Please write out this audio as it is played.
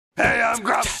Hey, I'm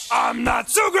Grump. I'm not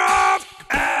so Grump.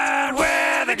 And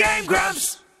we're the Game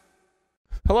Grumps.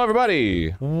 Hello, everybody.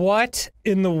 What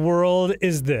in the world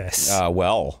is this?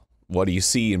 Well, what do you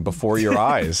see before your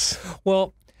eyes?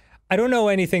 Well, I don't know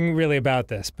anything really about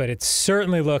this, but it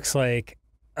certainly looks like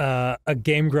a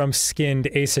Game Grumps skinned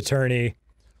Ace Attorney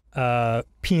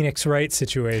Phoenix Wright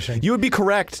situation. You would be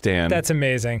correct, Dan. That's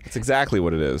amazing. That's exactly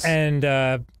what it is.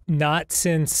 And not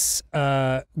since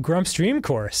Grumps Dream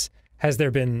Course has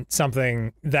there been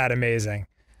something that amazing.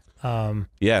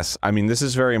 Yes, I mean, this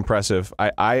is very impressive.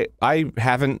 I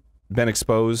haven't been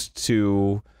exposed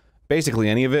to basically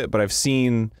any of it, but I've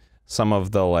seen some of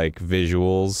the like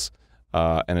visuals,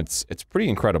 and it's pretty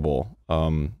incredible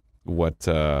what's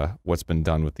been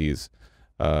done with these.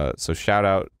 So shout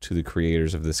out to the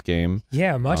creators of this game.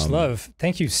 Yeah, much love.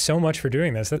 Thank you so much for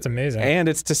doing this. That's amazing. And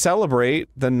it's to celebrate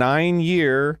the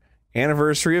 9-year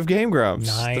anniversary of Game Grumps.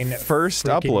 9 the first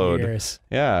freaking upload. years.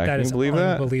 Yeah, That can is you believe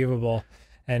that? unbelievable.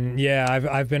 And yeah,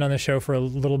 I've been on the show for a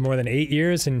little more than 8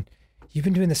 years, and you've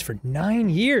been doing this for 9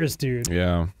 years, dude.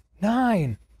 Yeah.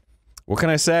 9. What can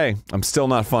I say? I'm still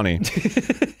not funny.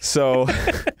 So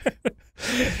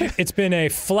It's been a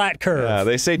flat curve.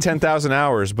 they say 10,000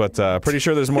 hours, but pretty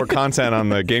sure there's more content on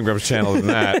the Game Grumps channel than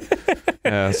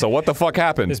that. So what the fuck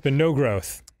happened? There's been no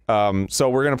growth. So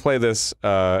we're gonna play this.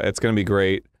 It's gonna be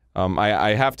great.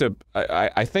 I have to.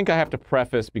 I think I have to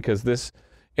preface because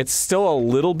it's still a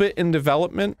little bit in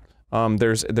development.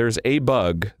 There's a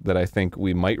bug that I think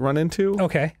we might run into.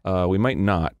 Okay. We might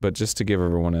not, but just to give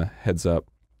everyone a heads up,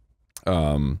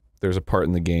 there's a part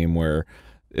in the game where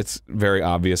it's very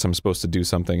obvious I'm supposed to do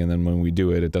something, and then when we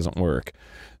do it, it doesn't work.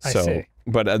 I So, see.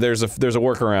 but there's a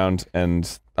workaround,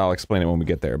 and I'll explain it when we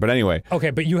get there. But anyway, Okay,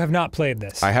 but you have not played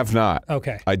this. I have not.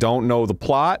 Okay. I don't know the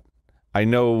plot. I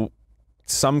know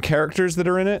some characters that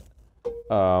are in it.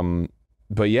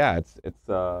 But yeah,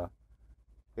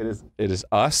 it is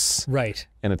us, Right.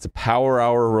 and it's a Power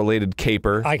Hour related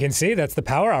caper. I can see that's the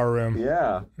Power Hour room.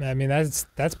 Yeah. I mean, that's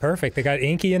perfect. They got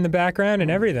Inky in the background and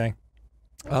everything.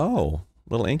 Oh,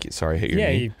 little Inky. Sorry, I hit your Yeah,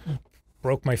 knee. you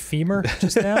broke my femur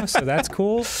just now, so that's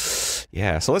cool.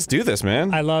 Yeah, so let's do this,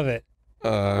 man. I love it.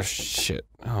 Shit.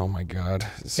 Oh my god.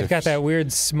 They've got that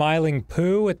weird smiling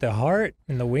poo with the heart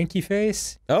and the winky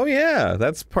face. Oh yeah,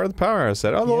 that's part of the Power Hour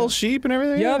set. Oh, the little sheep and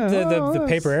everything. Yep, Yeah. the Oh,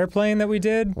 paper airplane that we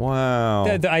did. Wow.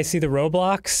 I see the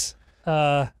Roblox,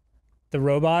 the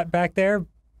robot back there.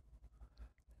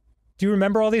 Do you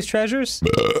remember all these treasures?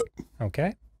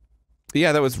 Okay.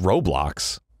 Yeah, that was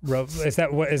Roblox. Is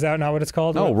that not what it's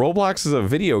called? No, Roblox is a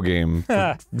video game.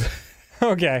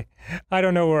 Okay. I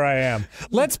don't know where I am.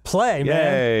 Let's play, man.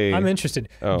 Yay. I'm interested.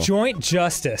 Oh. Joint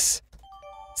justice.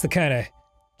 It's the kind of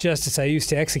justice I used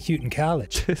to execute in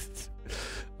college.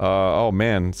 Oh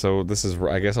man, so this is,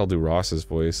 I guess I'll do Ross's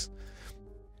voice.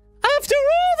 After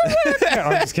all the work. No,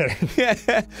 I'm just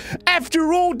kidding.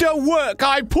 After all the work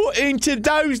I put into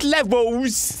those levels.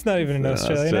 It's not even an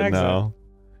Australian accent. No.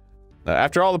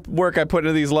 After all the work I put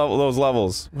into those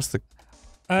levels. What's the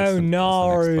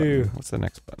No. What's the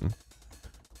next button?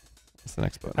 What's the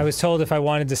next button? I was told if I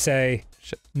wanted to say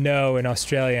Shit. no in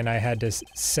Australian, I had to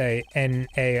say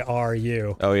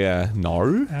N-A-R-U. Oh yeah,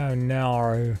 Naru? Oh,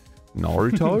 no.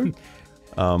 Naruto?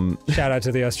 Shout out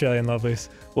to the Australian lovelies.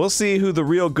 We'll see who the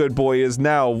real good boy is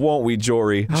now, won't we,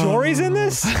 Jory? Jory's in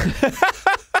this?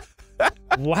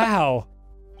 Wow.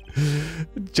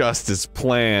 Justice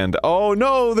planned. Oh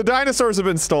no, the dinosaurs have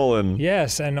been stolen.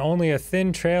 Yes, and only a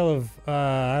thin trail of,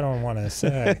 I don't want to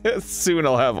say. Soon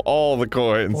I'll have all the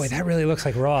coins. Boy, that really looks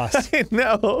like Ross. I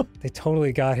know. They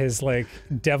totally got his, like,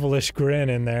 devilish grin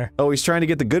in there. Oh, he's trying to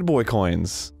get the good boy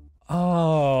coins.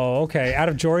 Oh, okay. Out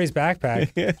of Jory's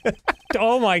backpack.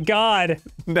 Oh my god.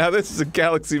 Now this is a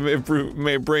galaxy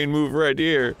made brain move right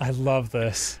here. I love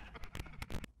this.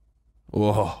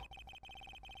 Whoa.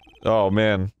 Oh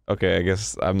man. Okay, I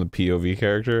guess I'm the POV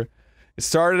character. It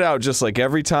started out just like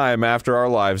every time after our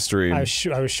live stream. I was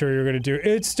sure you were gonna do it.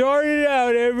 It started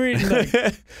out every.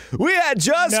 Like, We had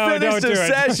just no, finished don't do a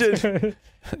it. session.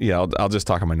 Yeah, I'll just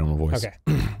talk in my normal voice. Okay.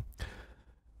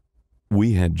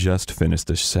 We had just finished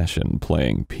a session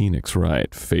playing Phoenix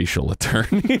Wright, Facial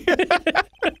Attorney.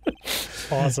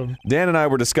 Awesome. Dan and I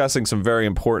were discussing some very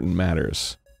important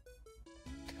matters.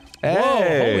 Whoa,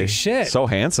 Hey, holy shit. So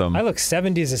handsome. I look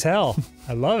 70s as hell.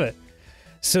 I love it.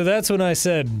 So that's when I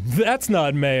said, that's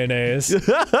not mayonnaise.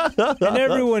 And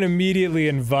everyone immediately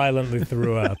and violently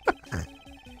threw up.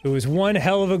 It was one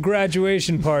hell of a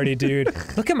graduation party, dude.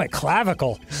 Look at my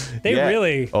clavicle. They Yeah.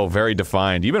 really... Oh, very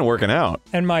defined. You've been working out.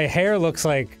 And my hair looks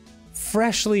like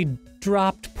freshly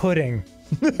dropped pudding.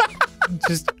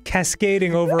 Just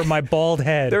cascading over my bald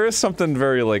head. There is something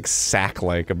very, like,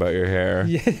 sack-like about your hair.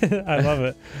 Yeah, I love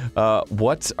it.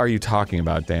 What are you talking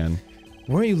about, Dan?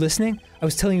 Weren't you listening? I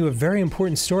was telling you a very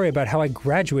important story about how I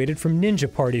graduated from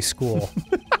Ninja Party School.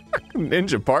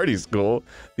 Ninja Party School?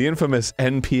 The infamous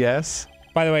NPS?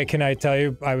 By the way, can I tell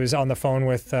you, I was on the phone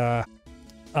with,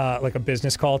 like a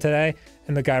business call today,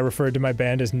 and the guy referred to my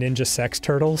band as Ninja Sex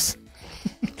Turtles,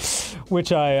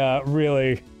 which I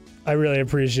really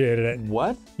appreciated it.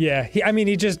 What? Yeah,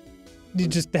 he just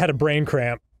had a brain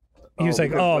cramp. He was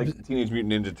like, like Teenage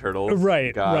Mutant Ninja Turtles.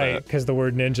 right, Got right, it. because the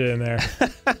word ninja in there.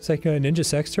 It's like, Ninja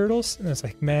Sex Turtles? And I was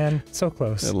like, man, so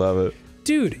close. I love it.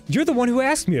 Dude, you're the one who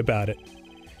asked me about it.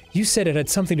 You said it had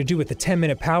something to do with the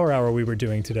 10-minute power hour we were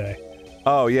doing today.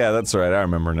 Oh, yeah, that's right. I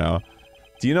remember now.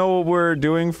 Do you know what we're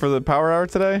doing for the power hour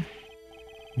today?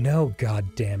 No,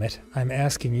 god damn it. I'm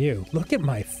asking you. Look at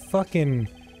my fucking,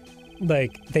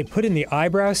 like, they put in the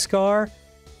eyebrow scar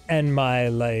and my,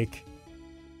 like,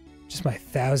 just my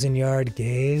 1,000-yard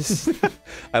gaze.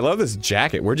 I love this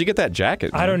jacket. Where'd you get that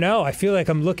jacket? I don't know. I feel like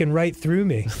I'm looking right through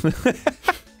me.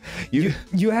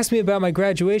 You asked me about my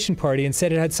graduation party and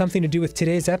said it had something to do with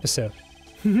today's episode.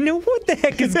 No, what the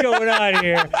heck is going on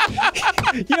here?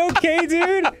 You okay,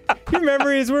 dude? Your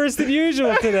memory is worse than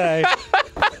usual today.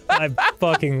 I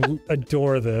fucking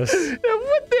adore this.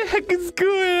 What the heck is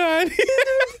going on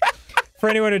here? For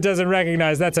anyone who doesn't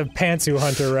recognize, that's a Pantsu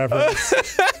Hunter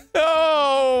reference.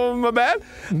 Oh, my bad.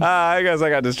 I guess I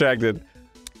got distracted.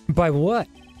 By what?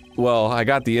 Well, I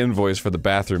got the invoice for the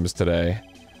bathrooms today.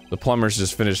 The plumbers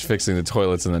just finished fixing the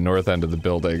toilets in the north end of the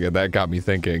building, and that got me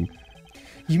thinking.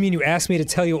 You mean you asked me to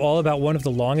tell you all about one of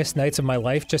the longest nights of my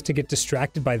life just to get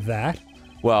distracted by that?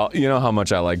 Well, you know how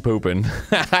much I like pooping.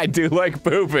 I do like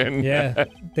pooping. Yeah,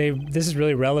 this is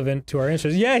really relevant to our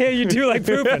interest. Yeah, you do like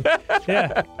pooping.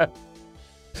 Yeah.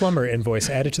 Plumber invoice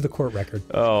added to the court record.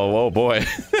 Oh boy.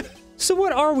 So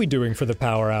what are we doing for the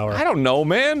power hour? I don't know,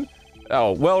 man.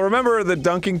 Oh, well, remember the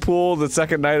dunking pool the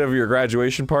second night of your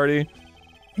graduation party?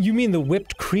 You mean the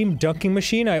whipped cream dunking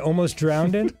machine I almost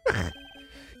drowned in?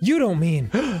 You don't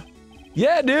mean...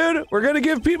 Yeah, dude! We're gonna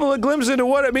give people a glimpse into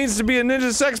what it means to be a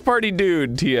ninja sex party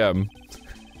dude, TM.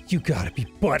 You gotta be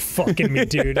butt-fucking me,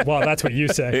 dude. Well, that's what you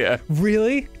say. Yeah.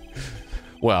 Really?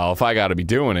 Well, if I gotta be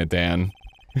doing it, Dan.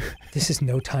 This is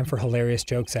no time for hilarious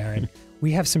jokes, Aaron.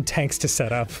 We have some tanks to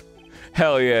set up.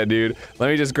 Hell yeah, dude. Let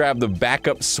me just grab the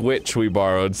backup switch we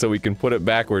borrowed so we can put it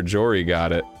back where Jory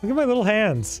got it. Look at my little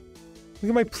hands. Look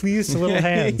at my pleased little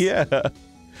hands. Yeah.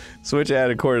 Switch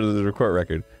added according to the court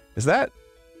record. Is that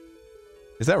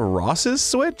Ross's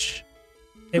switch?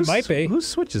 It might be. Whose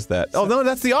switch is that? Oh, no,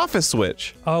 that's the office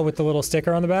switch. Oh, with the little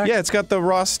sticker on the back? Yeah, it's got the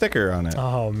Ross sticker on it.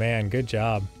 Oh, man, good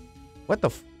job. What the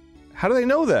how do they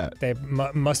know that? They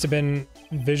must have been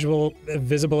visible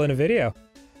in a video.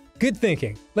 Good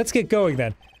thinking. Let's get going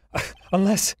then.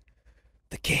 Unless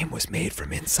the game was made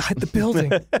from inside the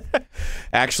building.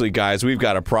 Actually, guys, we've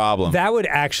got a problem. That would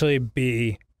actually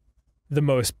be the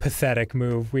most pathetic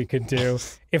move we could do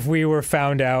if we were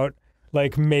found out,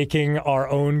 like, making our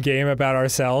own game about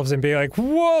ourselves and be like,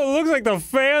 whoa, looks like the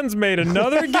fans made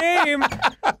another game.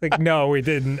 Like, no, we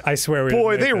didn't. I swear we didn't.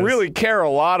 Boy, make they this. really care a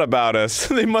lot about us.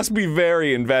 They must be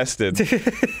very invested.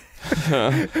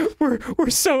 We're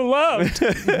so loved.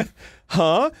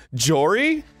 Huh?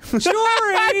 Jory? Jory!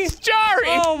 It's Jory!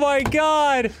 Oh my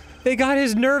god. They got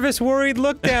his nervous, worried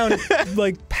look down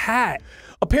like pat.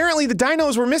 Apparently the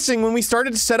dinos were missing when we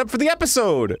started to set up for the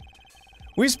episode.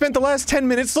 We spent the last 10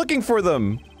 minutes looking for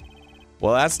them.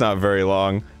 Well, that's not very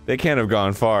long. They can't have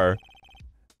gone far.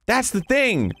 That's the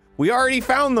thing. We already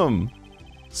found them.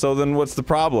 So then what's the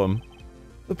problem?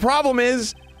 The problem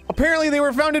is, apparently they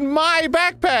were found in my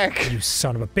backpack. You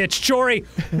son of a bitch, Jory.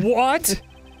 What?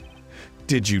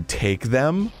 Did you take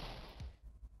them?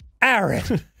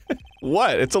 Aaron.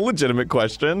 What? It's a legitimate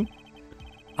question.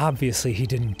 Obviously he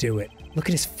didn't do it. Look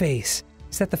at his face.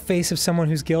 Is that the face of someone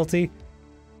who's guilty?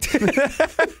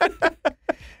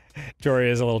 Jory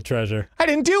is a little treasure. I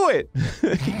didn't do it.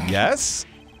 Yes?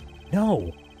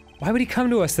 No. Why would he come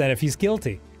to us then if he's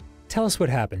guilty? Tell us what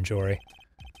happened, Jory.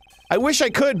 I wish I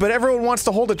could, but everyone wants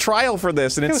to hold a trial for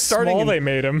this, and Look it's how starting. small they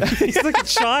made him. He's like a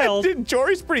child. Dude,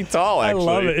 Jory's pretty tall, actually. I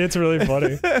love it. It's really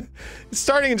funny. It's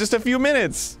starting in just a few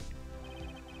minutes.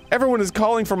 Everyone is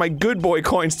calling for my good boy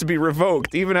coins to be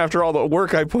revoked, even after all the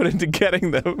work I put into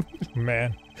getting them.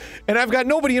 Man. And I've got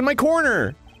nobody in my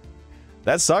corner.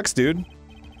 That sucks, dude.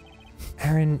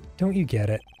 Aaron, don't you get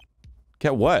it?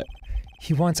 Get what?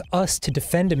 He wants us to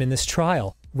defend him in this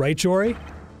trial. Right, Jory?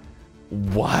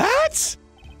 What?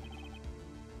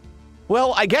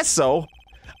 Well, I guess so.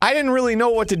 I didn't really know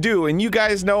what to do, and you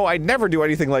guys know I'd never do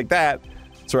anything like that.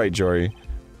 That's right, Jory.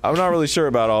 I'm not really sure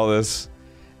about all this.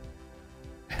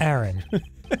 Aaron,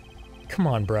 come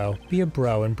on, bro. Be a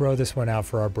bro and bro this one out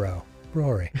for our bro,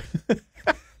 Rory.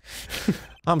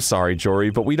 I'm sorry,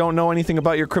 Jory, but we don't know anything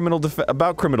about your criminal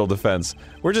defense.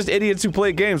 We're just idiots who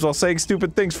play games while saying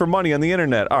stupid things for money on the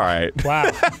internet. All right.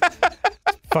 Wow.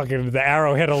 Fucking the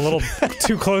arrow hit a little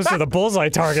too close to the bullseye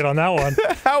target on that one.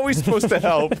 How are we supposed to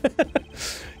help?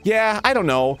 Yeah, I don't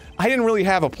know. I didn't really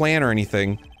have a plan or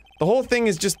anything. The whole thing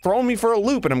is just throwing me for a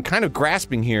loop, and I'm kind of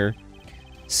grasping here.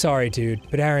 Sorry, dude,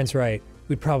 but Aaron's right.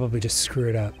 We'd probably just screw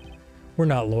it up. We're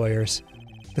not lawyers.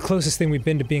 The closest thing we've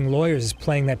been to being lawyers is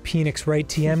playing that Phoenix Wright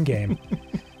TM game.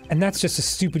 And that's just a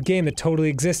stupid game that totally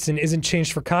exists and isn't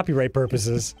changed for copyright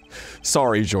purposes.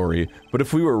 Sorry, Jory, but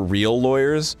if we were real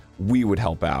lawyers, we would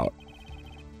help out.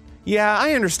 Yeah,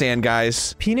 I understand,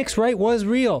 guys. Phoenix Wright was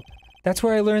real. That's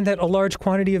where I learned that a large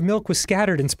quantity of milk was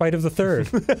scattered in spite of the third.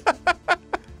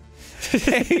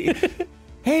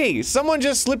 Hey, someone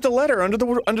just slipped a letter under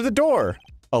the door.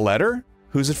 A letter?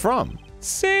 Who's it from?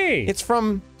 See! It's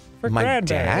from For my Grandma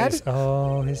dad? is-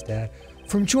 Oh, his dad.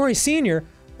 From Jory Sr.,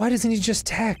 why doesn't he just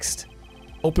text?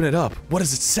 Open it up. What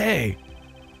does it say?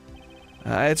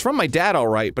 It's from my dad, all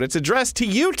right, but it's addressed to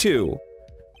you two.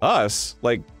 Us?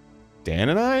 Like, Dan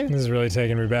and I? This is really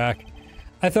taking me back.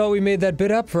 I thought we made that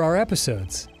bit up for our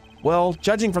episodes. Well,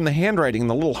 judging from the handwriting and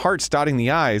the little hearts dotting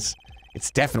the I's, it's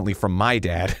definitely from my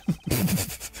dad.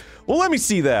 Well, let me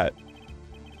see that.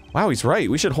 Wow, he's right.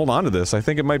 We should hold on to this. I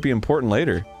think it might be important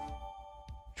later.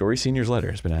 Jory Sr.'s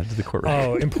letter has been added to the court record.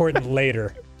 Oh, important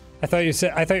later. I thought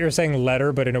you were saying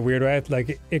letter, but in a weird way.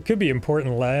 Like, it could be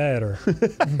important letter.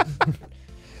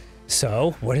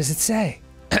 So, what does it say?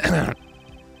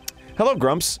 Hello,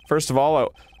 Grumps. First of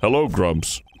all, Hello,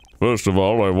 Grumps. First of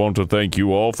all, I want to thank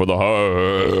you all for the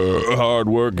hard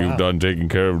work Wow. you've done taking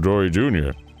care of Jory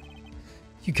Jr.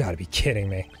 You gotta be kidding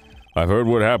me. I've heard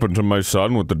what happened to my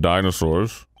son with the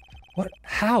dinosaurs. What?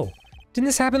 How? Didn't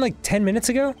this happen like 10 minutes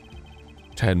ago?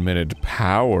 10-minute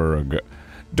power ago.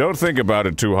 Don't think about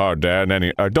it too hard, Dan.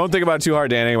 don't think about it too hard,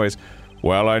 Dan, anyways.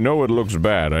 Well, I know it looks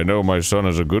bad. I know my son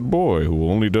is a good boy who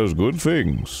only does good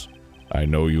things. I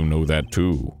know you know that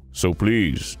too. So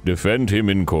please, defend him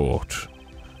in court.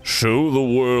 Show the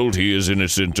world he is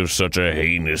innocent of such a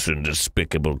heinous and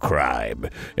despicable crime,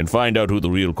 and find out who the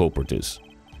real culprit is.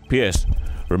 P.S.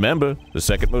 Remember, the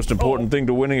second most important thing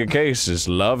to winning a case is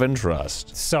love and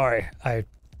trust. Sorry, I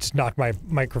just knocked my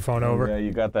microphone over. Yeah,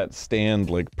 you got that stand,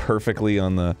 like, perfectly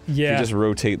on the... Yeah. If you just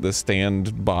rotate the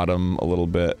stand bottom a little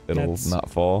bit, it'll That's- not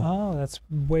fall. Oh, that's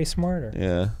way smarter.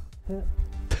 Yeah.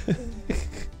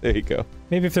 There you go.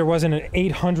 Maybe if there wasn't an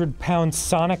 800-pound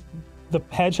Sonic the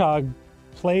Hedgehog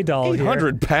play doll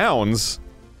 800 pounds?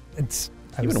 here. It's...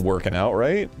 I You've was, been working out,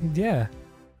 right? yeah.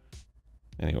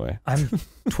 Anyway. I'm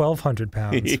 1,200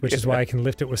 pounds, which is why I can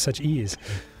lift it with such ease.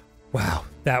 Wow,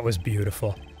 that was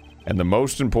beautiful. And the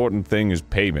most important thing is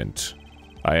payment.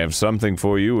 I have something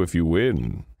for you if you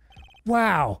win.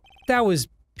 Wow, that was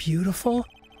beautiful.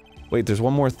 Wait, there's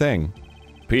one more thing.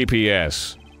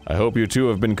 P.P.S. I hope you two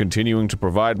have been continuing to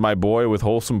provide my boy with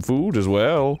wholesome food as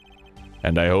well.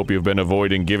 And I hope you've been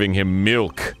avoiding giving him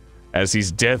milk, as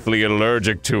he's deathly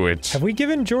allergic to it. Have we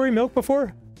given Jory milk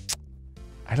before?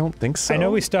 I don't think so. I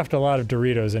know we stuffed a lot of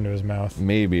Doritos into his mouth.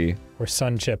 Maybe. Or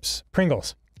Sun Chips.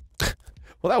 Pringles.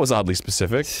 Well, that was oddly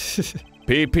specific.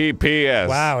 P.P.P.S.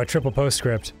 Wow, a triple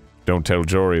postscript. Don't tell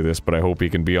Jory this, but I hope he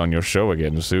can be on your show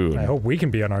again soon. I hope we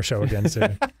can be on our show again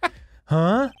soon.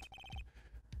 Huh?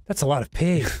 That's a lot of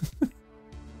pig.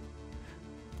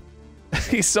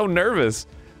 He's so nervous.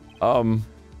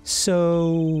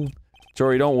 So...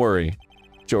 Jory, don't worry.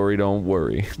 Jory, don't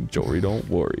worry. Jory, don't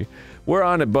worry. We're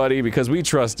on it, buddy, because we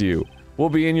trust you. We'll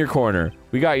be in your corner.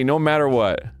 We got you no matter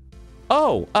what.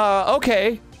 Oh,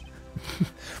 okay.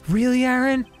 Really,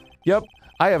 Aaron? Yep.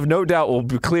 I have no doubt we'll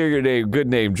clear your name. Good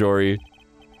name, Jory.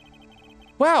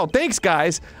 Wow, thanks,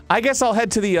 guys. I guess I'll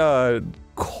head to the,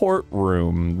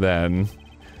 courtroom, then.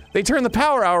 They turned the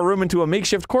Power Hour room into a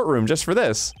makeshift courtroom just for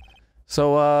this.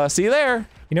 So, see you there.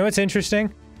 You know what's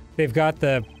interesting? They've got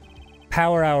the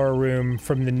Power Hour room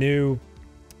from the new,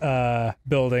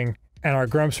 building and our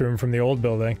Grumps room from the old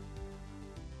building.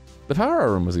 The Power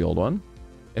Hour room was the old one.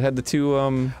 It had the two,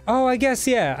 Oh, I guess,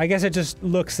 yeah. I guess it just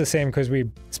looks the same because we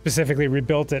specifically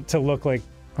rebuilt it to look like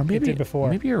or maybe, it did before.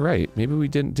 Maybe you're right. Maybe we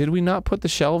didn't. Did we not put the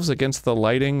shelves against the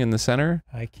lighting in the center?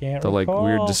 I can't The, like, recall.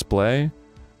 weird display?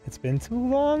 It's been too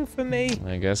long for me.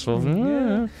 I guess we'll...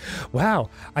 Yeah. Wow,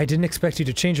 I didn't expect you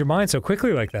to change your mind so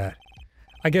quickly like that.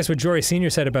 I guess what Jory Sr.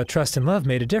 said about trust and love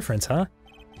made a difference, huh?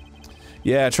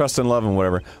 Yeah, trust and love and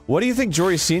whatever. What do you think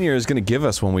Jory Sr. is going to give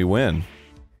us when we win?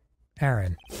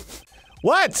 Aaron.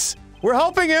 What? We're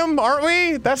helping him, aren't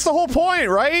we? That's the whole point,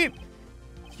 right?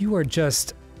 You are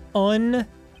just I'm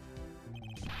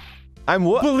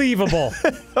what? unbelievable.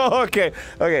 Oh, okay.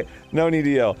 No need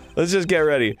to yell. Let's just get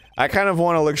ready. I kind of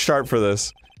want to look sharp for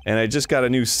this, and I just got a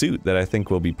new suit that I think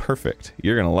will be perfect.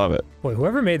 You're gonna love it. Boy,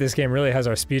 whoever made this game really has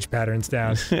our speech patterns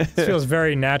down. This feels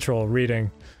very natural reading.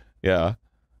 Yeah.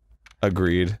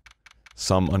 Agreed.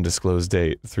 Some undisclosed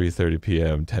date, 3:30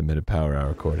 p.m., 10-minute power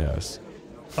hour courthouse.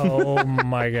 Oh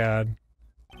my god.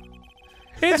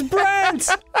 It's Brent!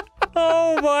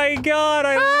 Oh my god,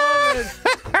 I love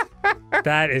it!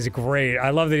 That is great.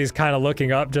 I love that he's kind of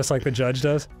looking up just like the judge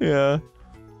does. Yeah.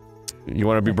 You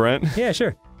want to be Brent? Yeah,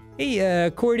 sure.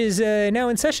 Hey, court is now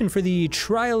in session for the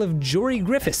trial of Jory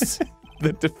Griffiths.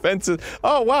 The defense is...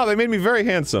 Oh, wow, they made me very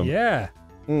handsome. Yeah.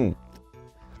 Mm.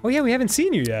 Oh yeah, we haven't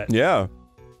seen you yet. Yeah.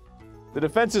 The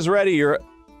defense is ready. You're...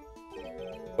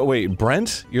 Oh, wait,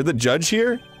 Brent? You're the judge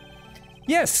here?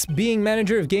 Yes, being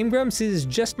manager of Game Grumps is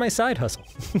just my side hustle.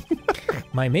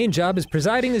 My main job is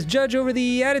presiding as judge over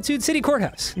the Attitude City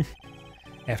Courthouse.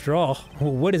 After all,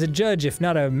 what is a judge if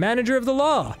not a manager of the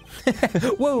law?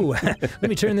 Whoa, let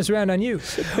me turn this around on you.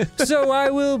 So I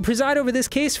will preside over this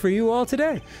case for you all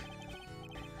today.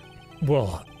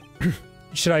 Well,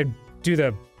 should I do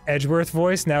the Edgeworth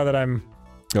voice now that I'm...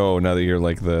 Oh, now that you're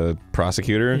like the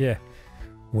prosecutor? Yeah.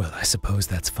 Well, I suppose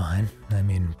that's fine. I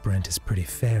mean, Brent is pretty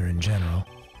fair in general.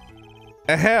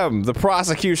 Ahem, the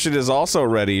prosecution is also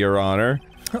ready, Your Honor.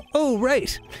 Oh,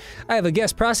 right. I have a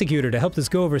guest prosecutor to help this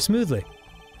go over smoothly.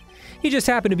 He just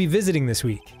happened to be visiting this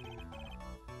week.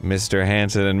 Mr.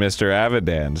 Hanson and Mr.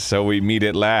 Avidan, so we meet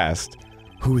at last.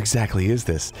 Who exactly is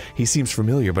this? He seems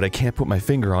familiar, but I can't put my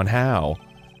finger on how.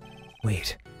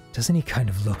 Wait, doesn't he kind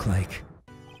of look like...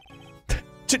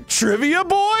 Trivia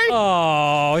Boy?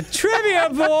 Oh, Trivia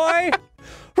Boy!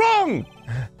 Wrong!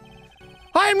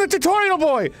 I'm the Tutorial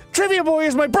Boy! Trivia Boy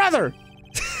is my brother!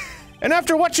 And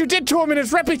after what you did to him and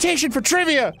his reputation for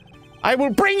trivia, I will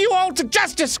bring you all to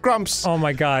justice, Grumps! Oh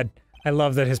my god. I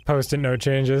love that his post-it note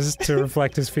changes to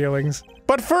reflect his feelings.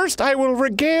 But first, I will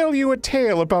regale you a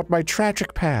tale about my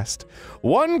tragic past.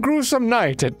 One gruesome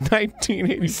night at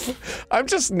 1984. I'm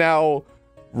just now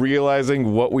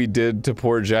realizing what we did to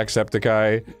poor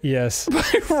Jacksepticeye Yes.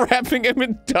 by wrapping him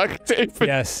in duct tape and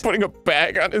Yes. putting a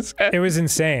bag on his head. It was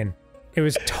insane. It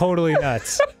was totally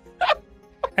nuts.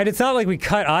 And it's not like we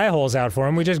cut eye holes out for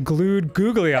him, we just glued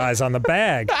googly eyes on the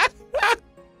bag.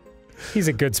 He's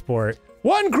a good sport.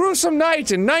 One gruesome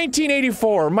night in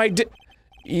 1984,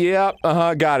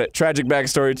 got it. Tragic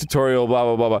backstory, tutorial, blah,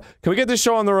 blah, blah, blah. Can we get this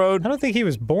show on the road? I don't think he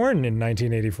was born in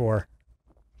 1984.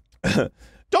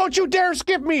 Don't you dare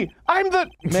skip me! I'm the...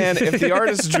 Man, if the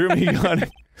artist drew me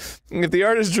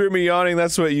yawning,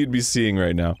 that's what you'd be seeing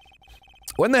right now.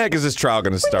 When the heck is this trial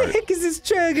gonna start? What the heck is this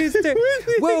trial gonna start?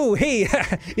 Whoa, hey,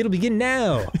 it'll begin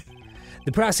now.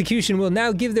 The prosecution will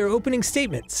now give their opening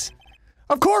statements.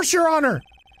 Of course, Your Honor!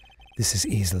 This is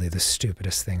easily the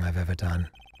stupidest thing I've ever done.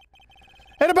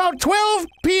 At about 12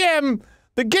 p.m.,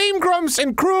 the Game Grumps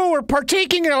and crew were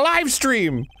partaking in a live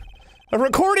stream. A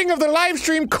recording of the live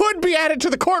stream could be added to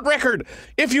the court record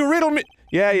if you riddle me.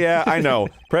 Yeah, I know.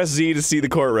 Press Z to see the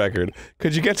court record.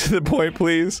 Could you get to the point,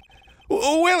 please?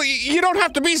 Well, you don't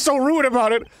have to be so rude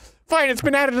about it. Fine, it's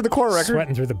been added to the court record.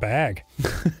 Sweating through the bag.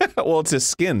 Well, it's his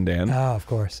skin, Dan. Oh, of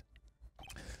course.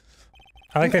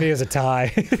 I like that he has a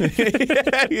tie.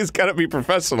 Yeah, he's got to be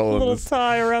professional A in little this.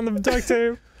 tie around the duct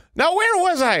tape. Now, where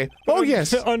was I? Oh,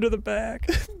 yes. Under the bag.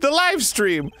 The live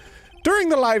stream. During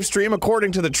the live stream,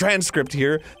 according to the transcript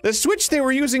here, the switch they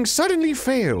were using suddenly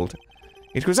failed.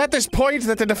 It was at this point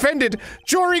that the defendant,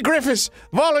 Jory Griffiths,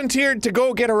 volunteered to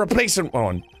go get a replacement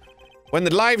one. When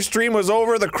the live stream was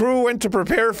over, the crew went to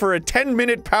prepare for a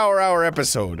 10-minute Power Hour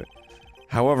episode.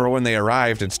 However, when they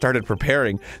arrived and started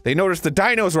preparing, they noticed the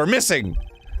dinos were missing.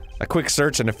 A quick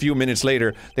search and a few minutes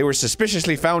later, they were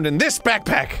suspiciously found in this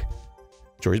backpack.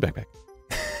 Jory's backpack.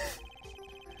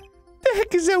 The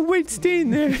heck is that white stain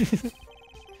there?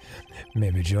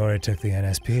 Maybe Jory took the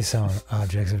NSP song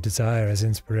Objects of Desire as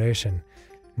inspiration.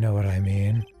 Know what I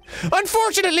mean?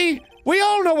 Unfortunately, we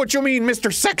all know what you mean,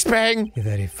 Mr. Sexbang.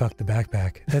 That he fucked the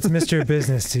backpack. That's Mr.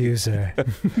 Business to you, sir.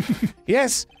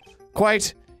 Yes,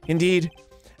 quite, indeed.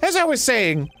 As I was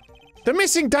saying, the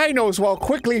missing dinos, while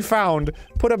quickly found,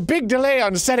 put a big delay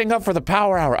on setting up for the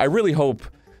Power Hour. I really hope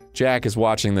Jack is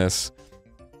watching this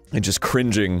and just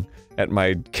cringing at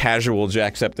my casual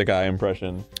Jacksepticeye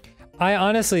impression. I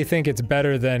honestly think it's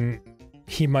better than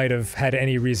he might have had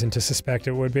any reason to suspect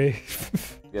it would be.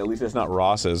 Yeah, at least it's not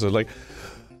Ross's. It's like,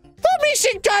 the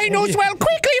missing dinos, well,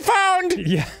 quickly found!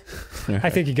 Yeah. I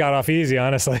think he got off easy,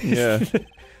 honestly. Yeah.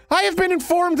 I have been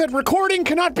informed that recording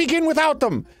cannot begin without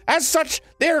them. As such,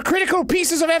 they are critical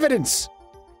pieces of evidence.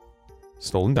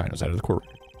 Stolen dinos out of the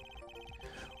courtroom.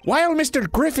 While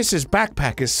Mr. Griffiths'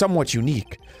 backpack is somewhat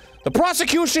unique, the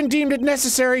prosecution deemed it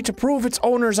necessary to prove its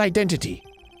owner's identity.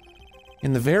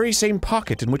 In the very same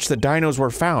pocket in which the dinos were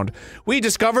found, we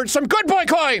discovered some Good Boy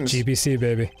coins! GBC,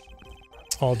 baby.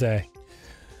 All day.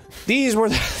 These were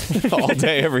all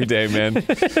day, every day, man.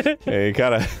 Hey, you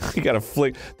gotta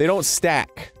flick. They don't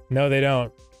stack. No, they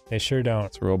don't. They sure don't.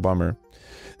 It's a real bummer.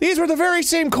 These were the very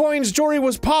same coins Jory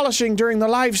was polishing during the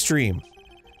live stream.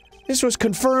 This was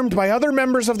confirmed by other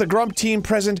members of the Grump team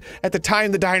present at the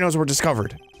time the dinos were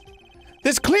discovered.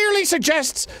 This clearly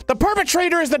suggests the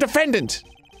perpetrator is the defendant.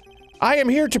 I am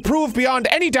here to prove beyond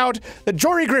any doubt that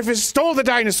Jory Griffiths stole the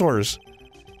dinosaurs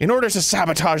in order to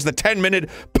sabotage the 10-minute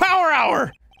Power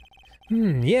Hour!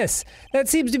 Yes, that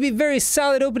seems to be a very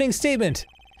solid opening statement.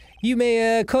 You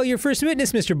may, call your first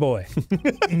witness, Mr. Boy.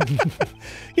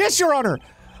 Yes, Your Honor.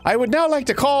 I would now like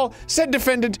to call said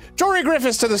defendant, Jory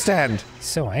Griffiths, to the stand.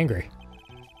 So angry.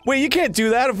 Wait, you can't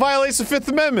do that. It violates the Fifth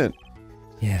Amendment.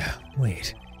 Yeah,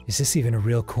 wait. Is this even a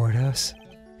real courthouse?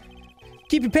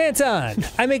 Keep your pants on.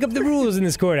 I make up the rules in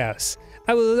this courthouse.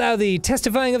 I will allow the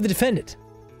testifying of the defendant.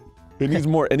 It needs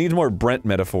more Brent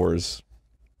metaphors.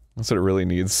 That's what it really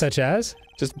needs. Such as?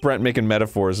 Just Brent making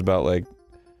metaphors about, like,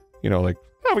 you know, like,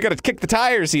 oh, we gotta kick the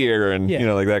tires here, and, Yeah. you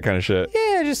know, like that kind of shit.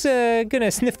 Yeah, just gonna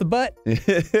sniff the butt.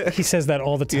 He says that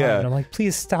all the time, Yeah. and I'm like,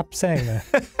 please stop saying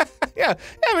that. Yeah,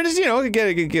 I mean, just, you know,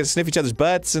 get to sniff each other's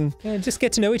butts and... Yeah, just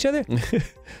get to know each other.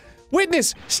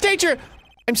 Witness, state your...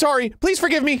 I'm sorry, please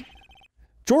forgive me.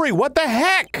 Jory, what the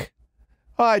heck?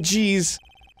 Ah, jeez.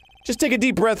 Just take a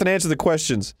deep breath and answer the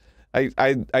questions.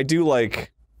 I do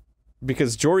like...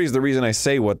 Because Jory's the reason I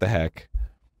say what the heck.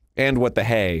 And what the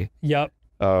hey. Yup.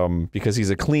 Because he's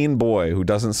a clean boy who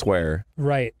doesn't swear.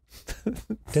 Right.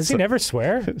 Does he never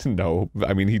swear? No,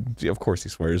 I mean, of course he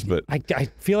swears, but... I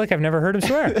feel like I've never heard him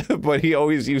swear. but he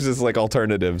always uses, like,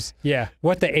 alternatives. Yeah,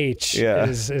 what the H Yeah.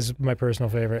 is my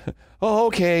personal favorite. Oh,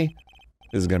 okay.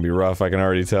 This is gonna be rough, I can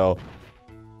already tell.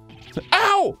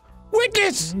 Ow!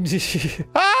 Witness!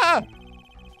 Ah!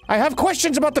 I have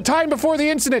questions about the time before the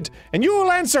incident, and you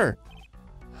will answer!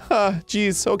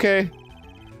 Jeez, okay.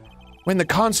 When the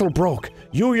console broke,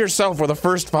 you yourself were the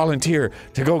first volunteer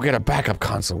to go get a backup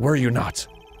console, were you not?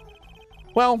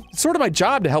 Well, it's sort of my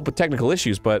job to help with technical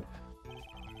issues, but...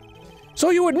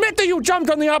 So you admit that you jumped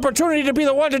on the opportunity to be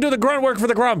the one to do the grunt work for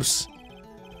the Grumps?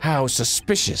 How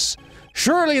suspicious.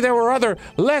 Surely there were other,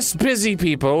 less busy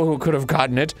people who could have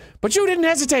gotten it, but you didn't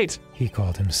hesitate. He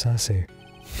called him sussy.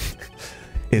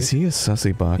 Is he a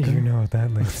sussy baka? You know what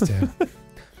that leads to.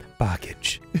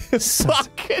 Bockage.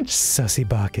 Buckage. Sussy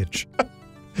bockage.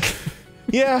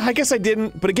 Yeah, I guess I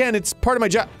didn't, but again, it's part of my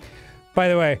job. By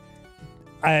the way,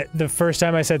 the first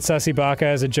time I said sussy baka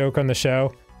as a joke on the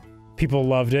show, people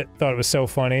loved it, thought it was so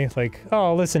funny. Like,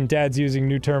 oh, listen, Dad's using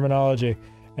new terminology.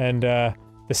 And the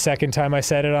second time I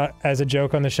said it as a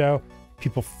joke on the show,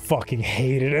 people fucking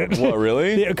hated it. What,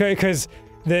 really? Yeah, okay, because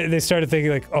they started thinking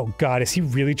like, oh God, is he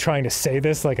really trying to say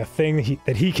this like a thing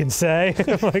that he can say?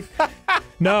 I'm like,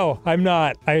 no, I'm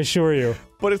not, I assure you.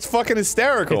 But it's fucking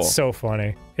hysterical. It's so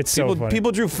funny. It's so funny.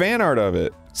 People drew fan art of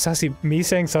it. Me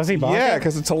saying sussy baka? Yeah,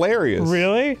 because it's hilarious.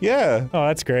 Really? Yeah. Oh,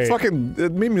 that's great. Fucking,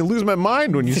 it made me lose my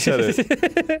mind when you said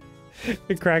it.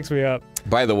 It cracks me up.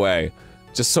 By the way,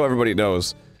 just so everybody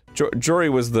knows, Jory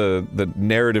was the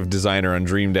narrative designer on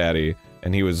Dream Daddy,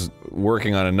 and he was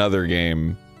working on another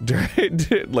game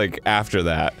like after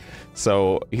that.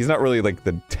 So he's not really like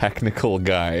the technical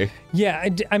guy. Yeah,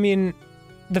 I mean,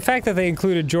 the fact that they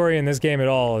included Jory in this game at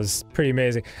all is pretty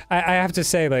amazing. I have to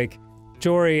say, like,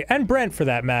 Jory, and Brent for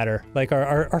that matter, like,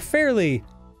 are fairly...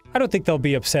 I don't think they'll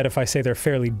be upset if I say they're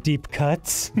fairly deep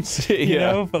cuts, you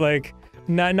know? But, like,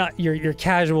 not your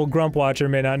casual Grump watcher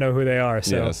may not know who they are,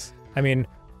 so... Yes. I mean,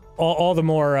 all the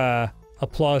more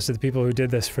applause to the people who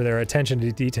did this for their attention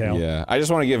to detail. Yeah, I just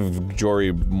want to give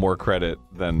Jory more credit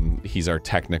than he's our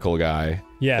technical guy.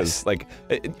 Yes. 'Cause, like,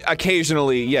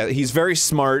 occasionally, yeah, he's very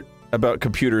smart about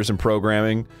computers and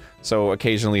programming, so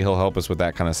occasionally he'll help us with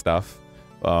that kind of stuff.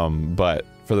 But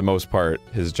for the most part,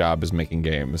 his job is making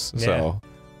games. Yeah. So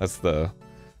that's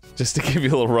just to give you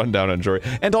a little rundown on Jory,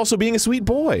 and also being a sweet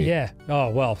boy. Yeah. Oh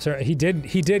well, sir, he did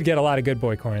get a lot of good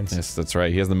boy coins. Yes, that's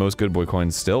right. He has the most good boy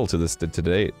coins still to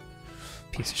date.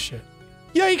 Piece of shit.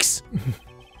 Yikes!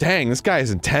 Dang, this guy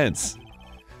is intense.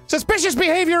 Suspicious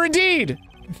behavior indeed!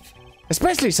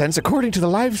 Especially since, according to the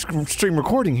live stream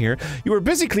recording here, you were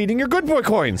busy cleaning your good boy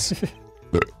coins.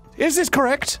 Is this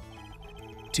correct?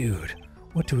 Dude,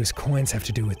 what do his coins have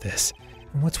to do with this?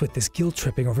 And what's with this guilt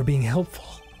tripping over being helpful?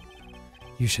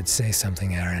 You should say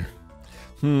something, Aaron.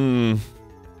 Hmm.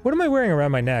 What am I wearing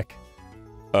around my neck?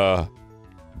 I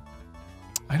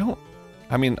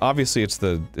mean, obviously it's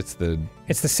the It's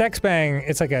the sex bang.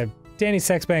 It's like a Danny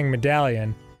sex bang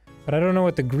medallion, but I don't know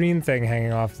what the green thing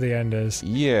hanging off the end is.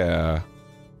 yeah.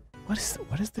 What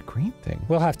is the green thing?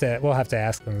 We'll have to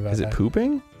ask them about Is that. it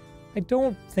pooping? I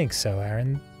don't think so,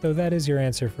 Aaron. Though that is your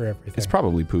answer for everything. It's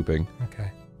probably pooping.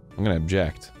 Okay. I'm gonna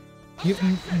object.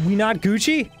 We not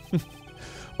Gucci?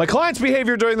 My client's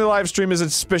behavior during the live stream isn't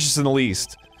suspicious in the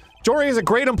least. Jory is a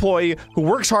great employee who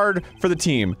works hard for the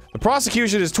team. The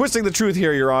prosecution is twisting the truth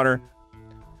here, Your Honor.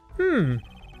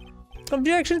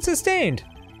 Objection sustained.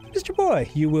 Mr. Boy,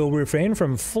 you will refrain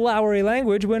from flowery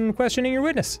language when questioning your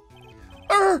witness.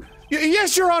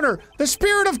 Yes, Your Honor. The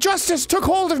spirit of justice took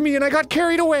hold of me and I got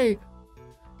carried away.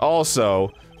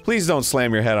 Also, please don't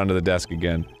slam your head onto the desk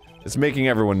again. It's making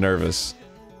everyone nervous.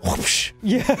 Whoosh.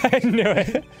 Yeah, I knew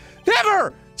it.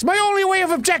 Never! It's my only way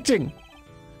of objecting.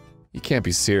 You can't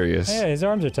be serious. Yeah, his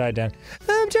arms are tied down.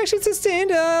 Objection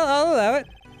sustained. I'll allow it.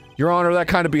 Your Honor, that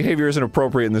kind of behavior isn't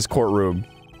appropriate in this courtroom.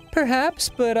 Perhaps,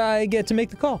 but I get to make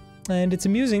the call, and it's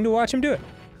amusing to watch him do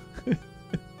it.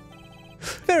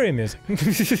 Very amusing.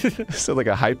 So like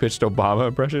a high-pitched Obama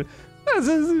impression.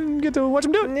 Get to watch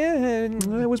him do it.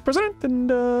 I was president, and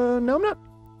now I'm not.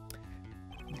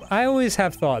 I always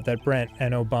have thought that Brent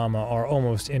and Obama are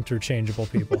almost interchangeable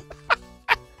people.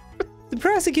 The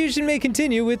prosecution may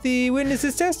continue with the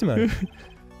witness's testimony.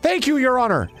 Thank you, Your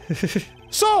Honor.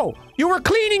 So, you were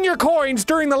cleaning your coins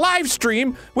during the live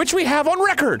stream, which we have on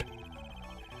record.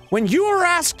 When you were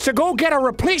asked to go get a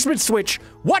replacement switch,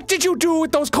 what did you do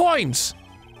with those coins?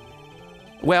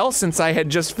 Well, since I had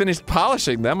just finished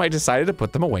polishing them, I decided to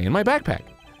put them away in my backpack.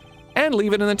 And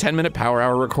leave it in the 10-minute power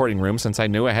hour recording room since I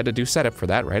knew I had to do setup for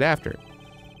that right after.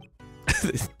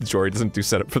 Jory doesn't do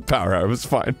setup for the power hour, it's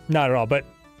fine. Not at all, but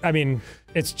I mean,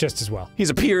 it's just as well. He's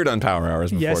appeared on Power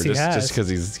Hours before, Yes, he has. just because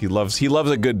he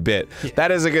loves a good bit. Yeah.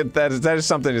 That is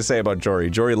something to say about Jory.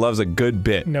 Jory loves a good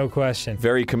bit. No question.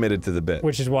 Very committed to the bit.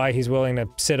 Which is why he's willing to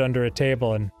sit under a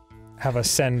table and have us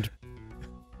send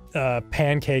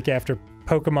pancake after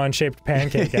Pokemon-shaped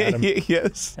pancake at him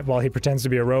Yes. while he pretends to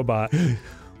be a robot.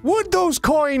 Would those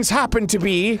coins happen to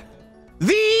be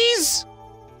these?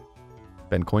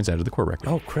 Bend coins out of the court record.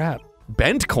 Oh, crap.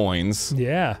 Bent coins?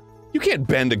 Yeah. You can't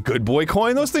bend a good boy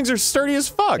coin. Those things are sturdy as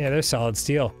fuck. Yeah, they're solid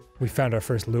steel. We found our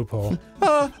first loophole.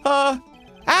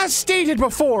 As stated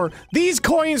before, these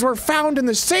coins were found in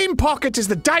the same pockets as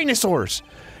the dinosaurs.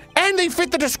 And they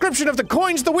fit the description of the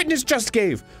coins the witness just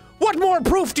gave. What more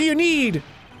proof do you need?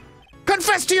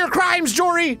 Confess to your crimes,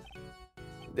 Jory!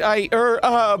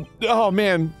 Oh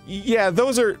man, yeah,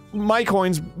 those are my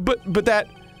coins, but that...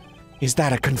 Is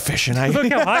that a confession I...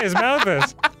 Look how high his mouth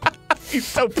is. He's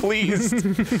so pleased.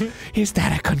 Is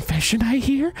that a confession I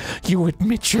hear? You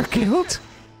admit your guilt?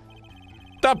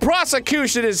 The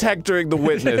prosecution is hectoring the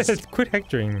witness. Quit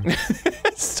hectoring.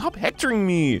 Stop hectoring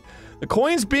me. The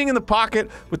coins being in the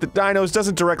pocket with the dinos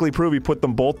doesn't directly prove he put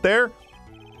them both there.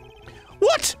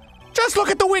 What? Just look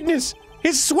at the witness.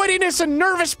 His sweatiness and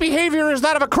nervous behavior is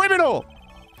that of a criminal.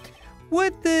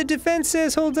 What the defense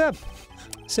says holds up.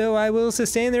 So I will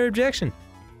sustain their objection.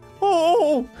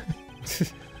 Oh.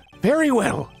 Very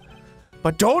well.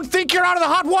 But don't think you're out of the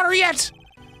hot water yet.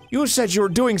 You said you were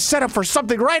doing setup for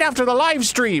something right after the live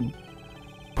stream.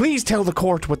 Please tell the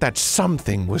court what that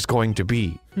something was going to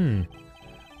be.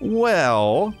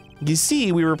 Well, you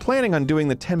see, we were planning on doing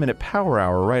the 10-minute power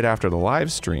hour right after the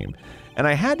live stream, and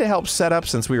I had to help set up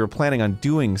since we were planning on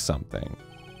doing something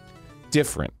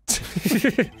different.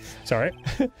 Sorry.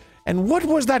 And what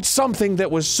was that something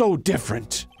that was so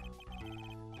different?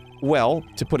 Well,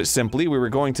 to put it simply, we were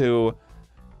going to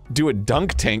do a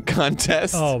dunk tank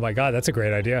contest. Oh my god, that's a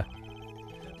great idea.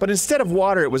 But instead of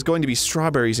water, it was going to be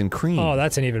strawberries and cream. Oh,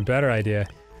 that's an even better idea.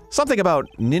 Something about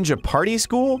Ninja Party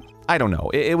School? I don't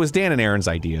know. It was Dan and Aaron's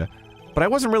idea. But I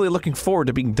wasn't really looking forward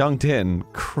to being dunked in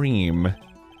cream.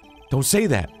 Don't say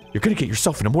that. You're gonna get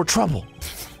yourself into more trouble.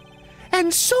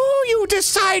 And so you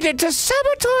decided to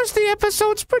sabotage the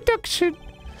episode's production.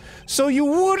 So you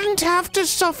wouldn't have to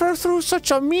suffer through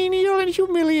such a menial and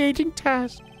humiliating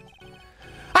task.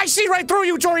 I see right through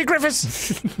you, Jory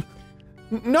Griffiths!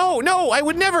 No, I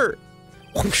would never.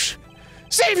 Whoosh.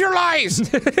 Save your lies!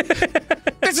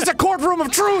 This is a courtroom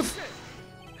of truth!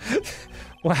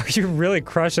 Wow, you're really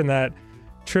crushing that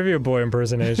Trivia Boy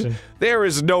impersonation. There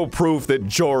is no proof that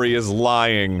Jory is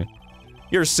lying.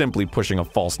 You're simply pushing a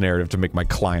false narrative to make my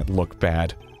client look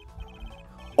bad.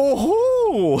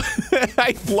 Oh,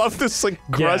 I love this like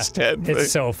crust head thing.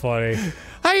 It's so funny.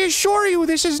 I assure you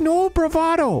this is no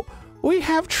bravado. We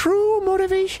have true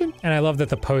motivation. And I love that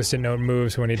the post-it note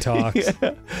moves when he talks.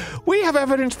 We have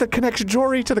evidence that connects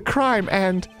Jory to the crime,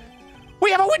 and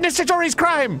we have a witness to Jory's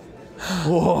crime.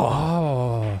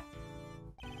 Oh.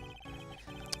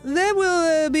 That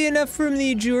will be enough from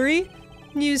the jury.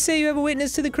 You say you have a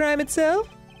witness to the crime itself?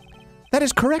 That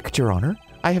is correct, Your Honor.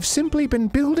 I have simply been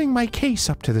building my case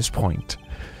up to this point.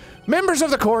 Members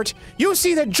of the court, you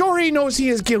see that Jory knows he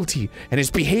is guilty, and his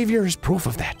behavior is proof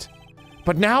of that.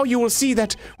 But now you will see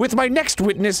that with my next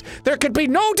witness, there could be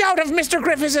no doubt of Mr.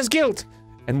 Griffiths' guilt.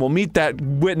 And we'll meet that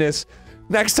witness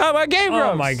next time on Game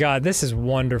Grumps. Oh my god, this is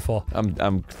wonderful.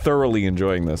 I'm thoroughly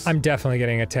enjoying this. I'm definitely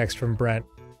getting a text from Brent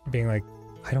being like,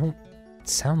 I don't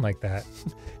sound like that.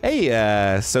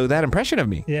 Hey, so that impression of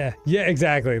me. Yeah,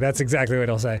 exactly. That's exactly what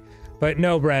he'll say. But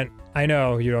no, Brent, I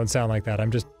know you don't sound like that.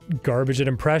 I'm just garbage at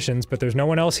impressions, but there's no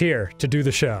one else here to do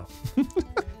the show.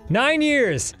 9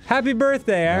 years! Happy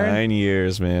birthday, Aaron! 9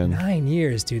 years, man. 9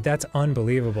 years, dude. That's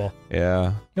unbelievable.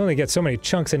 Yeah. You only get so many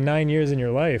chunks in 9 years in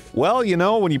your life. Well, you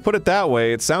know, when you put it that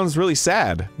way, it sounds really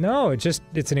sad. No, it's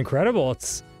an incredible.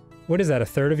 It's, what is that, a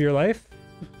third of your life?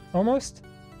 Almost?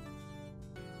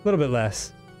 A little bit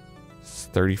less. It's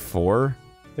 34?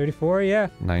 34, yeah.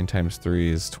 9 times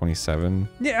 3 is 27.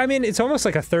 Yeah, I mean, it's almost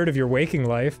like a third of your waking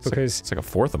life because... It's like a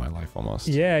fourth of my life, almost.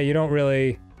 Yeah, you don't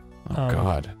really... Oh,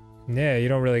 God. Yeah, you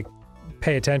don't really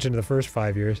pay attention to the first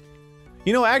 5 years.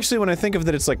 You know, actually, when I think of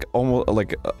it, it's like almost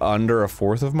like under a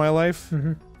fourth of my life.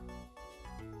 Mm-hmm.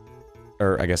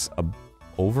 Or I guess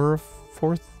over a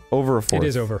fourth? Over a fourth. It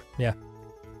is over, yeah.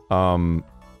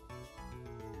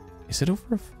 Is it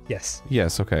over? Yes.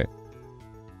 Yes, okay.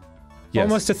 Yes.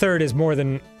 Almost a third is more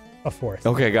than a fourth.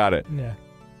 Okay, got it. Yeah.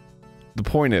 The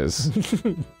point is,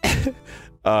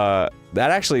 that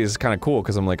actually is kind of cool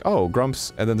because I'm like, oh,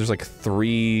 Grumps, and then there's like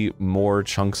 3 more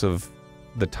chunks of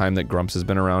the time that Grumps has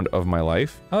been around of my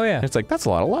life. Oh, yeah. And it's like, that's a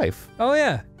lot of life. Oh,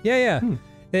 yeah. Yeah.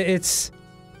 It's,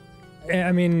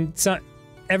 I mean, it's not,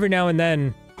 every now and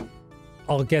then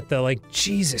I'll get the like,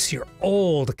 Jesus, you're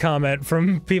old comment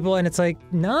from people, and it's like,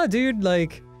 nah, dude,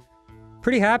 like,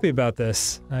 pretty happy about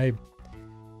this.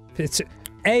 It's,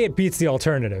 A, it beats the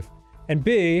alternative, and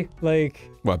B,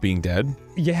 like... What, being dead?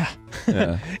 Yeah.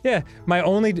 Yeah. Yeah.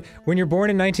 When you're born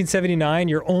in 1979,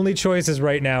 your only choices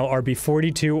right now are be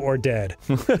 42 or dead.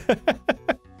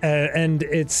 And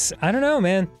it's, I don't know,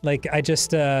 man. Like, I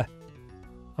just, I'm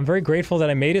very grateful that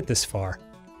I made it this far.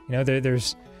 You know,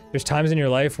 there's times in your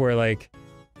life where, like,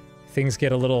 things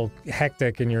get a little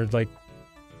hectic and you're like,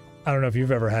 I don't know if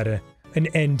you've ever had an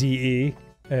NDE,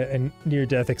 a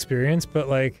near-death experience, but,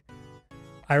 like,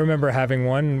 I remember having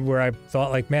one where I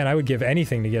thought, like, man, I would give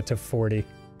anything to get to 40.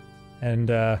 And,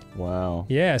 Wow.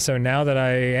 yeah, so now that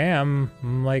I'm,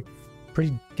 like,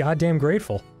 pretty goddamn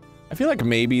grateful. I feel like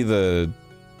maybe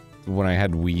when I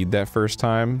had weed that first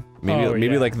time, maybe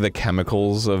yeah. like the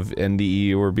chemicals of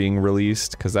NDE were being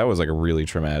released, because that was like really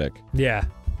traumatic. Yeah.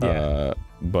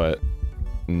 But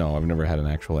no, I've never had an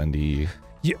actual NDE.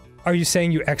 Are you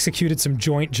saying you executed some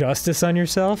joint justice on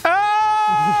yourself?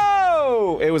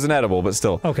 Oh! It was an edible, but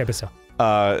still. Okay, but still.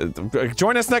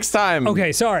 Join us next time.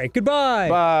 Okay, sorry. Goodbye.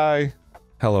 Bye.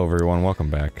 Hello, everyone. Welcome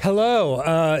back.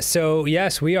 Hello. So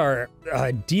yes, we are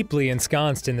deeply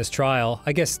ensconced in this trial.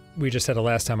 I guess we just had a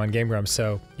last time on Game Grumps,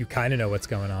 so you kind of know what's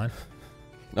going on.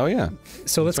 Oh, yeah.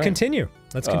 So let's right. continue.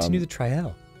 Let's continue the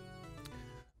trial.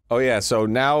 Oh, yeah. So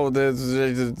now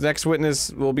the next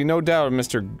witness will be no doubt of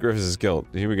Mr. Griffiths' guilt.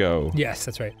 Here we go. Yes,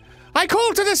 that's right. I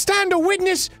call to the stand a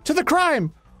witness to the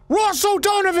crime, Ross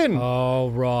O'Donovan. Oh,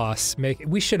 Ross.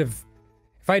 We should have...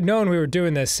 If I'd known we were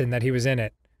doing this and that he was in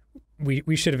it,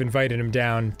 we should have invited him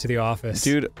down to the office.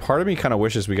 Dude, part of me kind of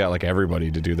wishes we got like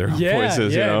everybody to do their own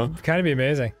voices, you know? Kind of be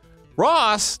amazing.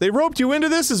 Ross, they roped you into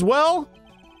this as well?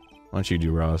 Why don't you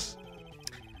do Ross?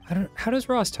 How does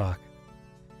Ross talk?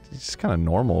 He's just kind of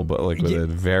normal, but like with a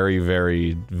very,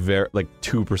 very, very, like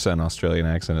 2% Australian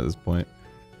accent at this point.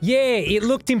 Yeah, it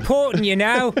looked important, you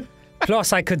know?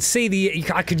 Plus, I could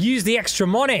use the extra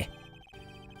money.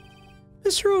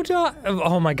 Mr. O'Donovan.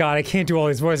 Oh my god, I can't do all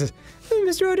these voices.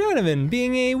 Mr. O'Donovan,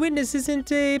 being a witness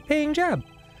isn't a paying job.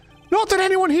 Not that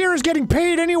anyone here is getting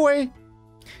paid anyway.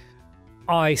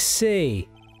 I see.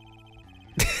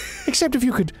 Except if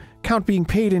you could count being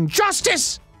paid in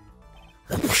justice.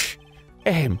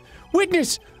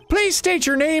 Witness, please state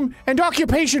your name and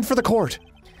occupation for the court.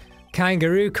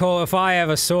 Kangaroo court if I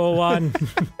ever saw one.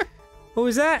 What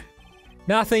was that?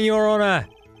 Nothing, Your Honor.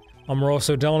 I'm Ross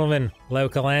O'Donovan,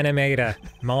 local animator,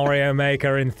 Mario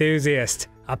Maker enthusiast,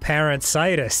 apparent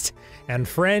sadist, and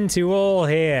friend to all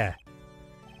here.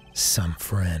 Some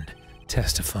friend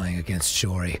testifying against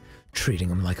Jory, treating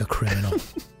him like a criminal.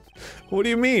 What do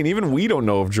you mean? Even we don't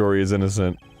know if Jory is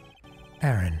innocent.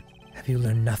 Aaron, have you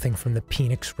learned nothing from the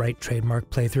Phoenix Wright trademark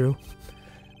playthrough?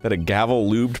 That a gavel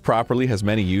lubed properly has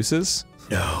many uses?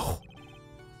 No.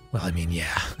 Well, I mean,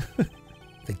 yeah.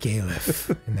 The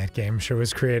Galef in that game sure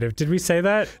was creative. Did we say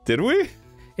that? Did we?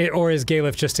 Or is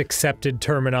Galef just accepted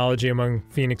terminology among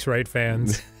Phoenix Wright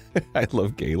fans? I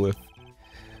love Galef.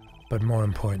 But more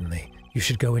importantly, you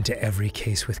should go into every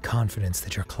case with confidence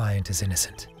that your client is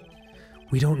innocent.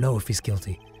 We don't know if he's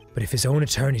guilty, but if his own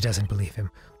attorney doesn't believe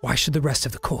him, why should the rest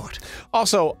of the court?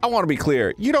 Also, I want to be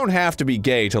clear, you don't have to be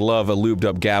gay to love a lubed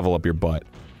up gavel up your butt.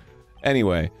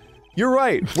 Anyway, you're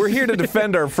right. We're here to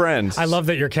defend our friends. I love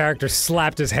that your character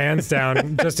slapped his hands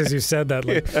down just as you said that.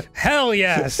 Like, hell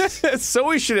yes! So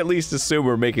we should at least assume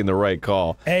we're making the right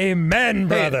call. Amen,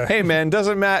 brother. Hey man,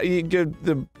 doesn't matter.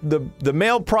 The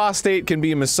male prostate can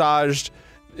be massaged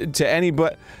to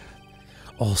anybody.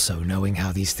 Also, knowing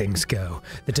how these things go,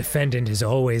 the defendant is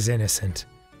always innocent.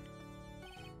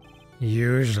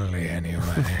 Usually,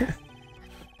 anyway.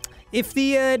 If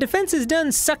the defense is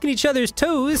done sucking each other's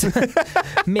toes,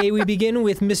 may we begin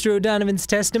with Mr. O'Donovan's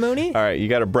testimony? All right, you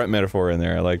got a Brent metaphor in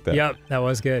there. I like that. Yep, that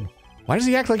was good. Why does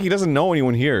he act like he doesn't know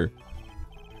anyone here?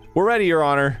 We're ready, Your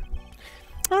Honor.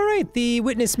 All right, the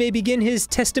witness may begin his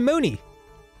testimony.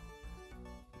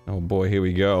 Oh boy, here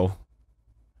we go.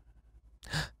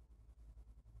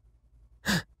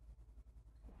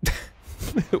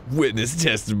 Witness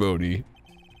testimony.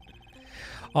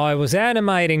 I was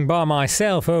animating by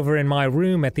myself over in my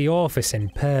room at the office in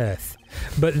Perth.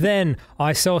 But then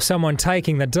I saw someone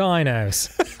taking the dinos.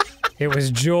 It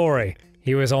was Jory.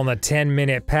 He was on the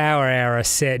 10-minute power hour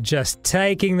set just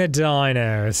taking the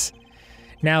dinos.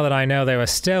 Now that I know they were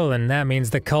stolen, that means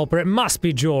the culprit must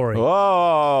be Jory.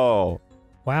 Whoa!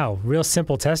 Wow, real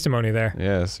simple testimony there.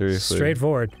 Yeah, seriously.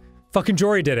 Straightforward. Fucking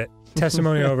Jory did it.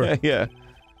 Testimony over. Yeah.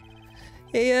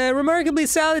 A remarkably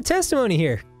solid testimony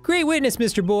here. Great witness,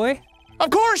 Mr. Boy. Of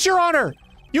course, Your Honor!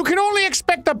 You can only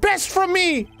expect the best from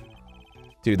me!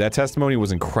 Dude, that testimony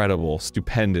was incredible,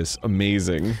 stupendous,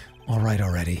 amazing. All right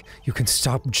already. You can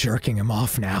stop jerking him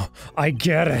off now. I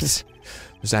get it.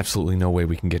 There's absolutely no way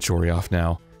we can get Jory off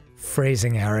now.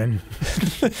 Phrasing, Aaron.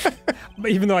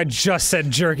 Even though I just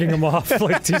said jerking him off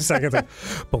like 2 seconds ago.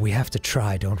 But we have to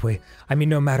try, don't we? I mean,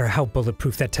 no matter how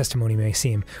bulletproof that testimony may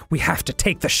seem, we have to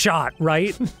take the shot,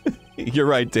 right? You're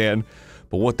right, Dan.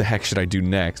 But what the heck should I do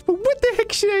next? But what the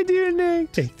heck should I do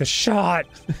next? Take the shot.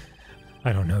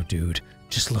 I don't know, dude.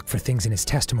 Just look for things in his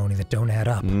testimony that don't add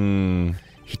up.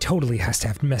 He totally has to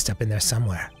have messed up in there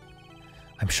somewhere.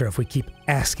 I'm sure if we keep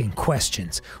asking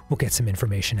questions, we'll get some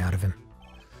information out of him.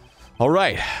 All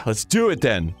right, let's do it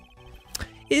then.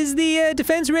 Is the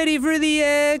defense ready for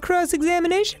the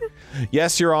cross-examination?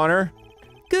 Yes, Your Honor.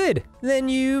 Good. Then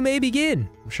you may begin.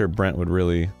 I'm sure Brent would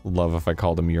really love if I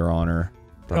called him Your Honor.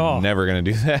 But Oh. I'm never gonna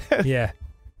do that. Yeah.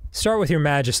 Start with Your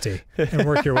Majesty and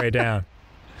work your way down.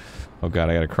 Oh god,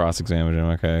 I gotta cross-examine him,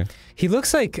 okay. He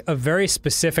looks like a very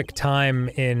specific time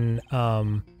in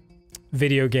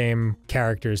video game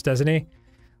characters, doesn't he?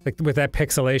 Like with that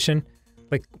pixelation.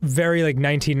 Like very like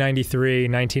 1993,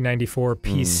 1994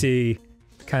 PC,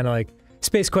 kind of like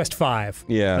Space Quest 5.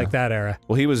 Yeah. Like that era.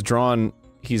 Well, he's drawn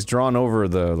over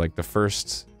the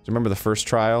first, do you remember the first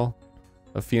trial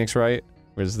of Phoenix Wright?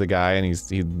 Where's the guy and he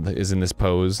is in this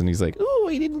pose and he's like, "Ooh,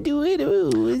 I didn't do it.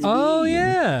 Ooh, it's Oh me."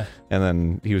 yeah. And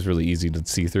then he was really easy to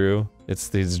see through.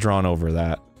 He's drawn over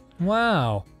that.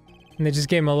 Wow. And they just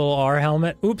gave him a little R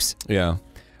helmet. Oops. Yeah.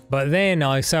 But then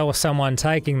I saw someone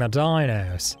taking the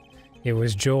dinos. It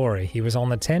was Jory. He was on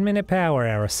the 10-minute power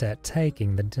hour set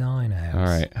taking the dinos. All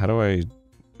right, how do I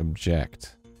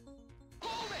object?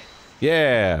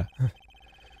 Yeah.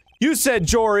 You said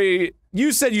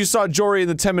you saw Jory in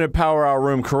the 10-minute power hour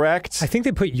room, correct? I think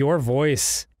they put your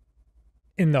voice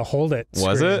in the hold it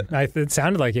Was screen. it? It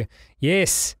sounded like you.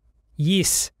 Yes.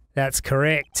 Yes, that's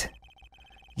correct.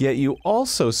 Yet you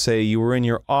also say you were in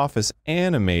your office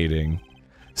animating.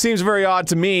 Seems very odd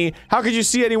to me. How could you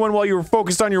see anyone while you were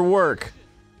focused on your work?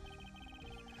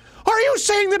 Are you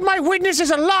saying that my witness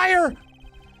is a liar?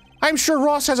 I'm sure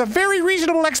Ross has a very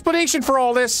reasonable explanation for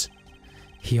all this.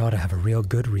 He ought to have a real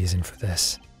good reason for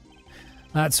this.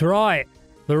 That's right.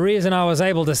 The reason I was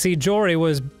able to see Jory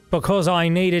was because I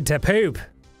needed to poop.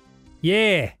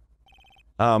 Yeah.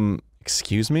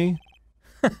 Excuse me?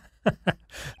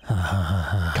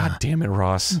 God damn it,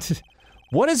 Ross.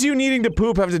 What does you needing to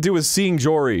poop have to do with seeing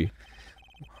Jory?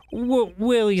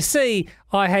 Well, you see,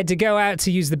 I had to go out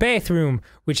to use the bathroom,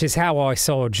 which is how I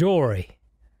saw Jory.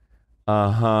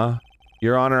 Uh-huh.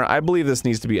 Your Honor, I believe this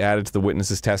needs to be added to the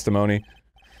witness's testimony.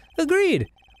 Agreed.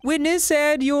 Witness,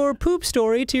 add your poop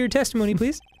story to your testimony,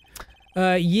 please.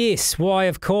 Yes, why,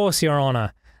 of course, Your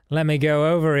Honor. Let me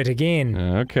go over it again.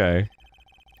 Okay.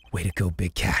 Way to go,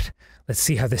 Big Cat. Let's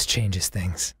see how this changes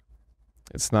things.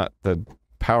 It's not the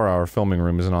Power Hour filming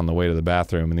room isn't on the way to the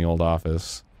bathroom in the old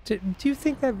office. Do you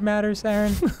think that matters,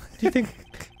 Aaron? Do you think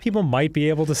people might be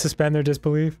able to suspend their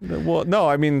disbelief? Well, no,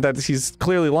 I mean that he's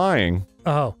clearly lying.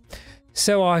 Oh,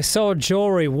 so I saw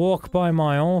Jory walk by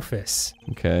my office,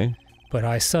 Okay. but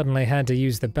I suddenly had to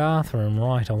use the bathroom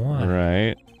right away.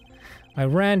 Right. I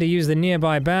ran to use the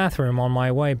nearby bathroom. On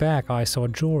my way back, I saw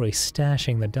Jory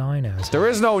stashing the dinos. There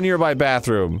is no nearby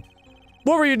bathroom.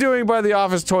 What were you doing by the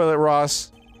office toilet,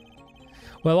 Ross?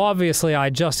 Well, obviously, I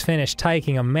just finished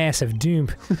taking a massive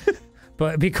dump.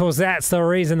 But because that's the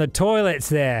reason the toilet's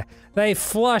there. They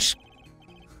flush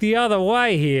the other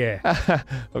way here.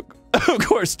 Of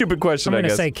course, stupid question, I'm I gonna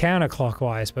guess. say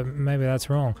counterclockwise, but maybe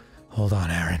that's wrong. Hold on,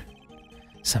 Aaron.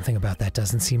 Something about that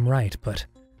doesn't seem right, but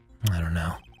I don't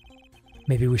know.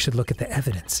 Maybe we should look at the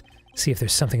evidence, see if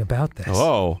there's something about this.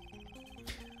 Whoa.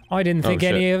 I didn't think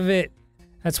shit. any of it.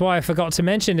 That's why I forgot to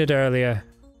mention it earlier.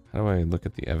 How do I look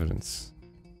at the evidence?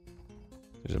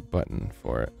 There's a button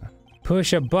for it.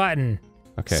 Push a button.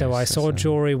 Okay. So I saw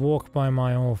Jory walk by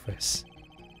my office.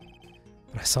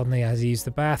 But I suddenly had to use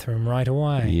the bathroom right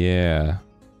away. Yeah.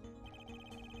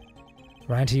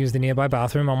 Ran to use the nearby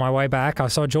bathroom. On my way back, I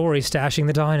saw Jory stashing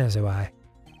the dinos away.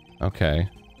 Okay.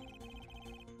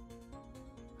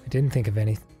 I didn't think of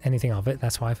anything of it.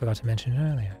 That's why I forgot to mention it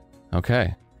earlier.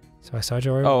 Okay. So I saw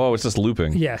Jory. Oh, it's just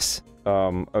looping. Yes.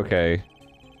 Okay.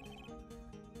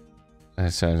 I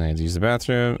said I had to use the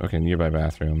bathroom. Okay, nearby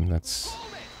bathroom. That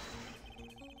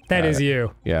That Got is it.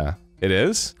 you. Yeah. It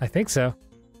is? I think so.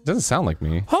 It doesn't sound like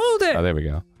me. Hold it! Oh, there we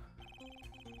go.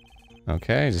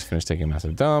 Okay, just finished taking a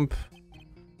massive dump.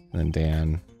 And then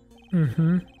Dan.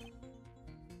 Mm-hmm.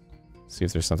 See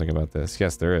if there's something about this.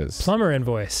 Yes, there is. Plumber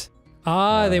invoice.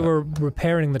 Ah, they were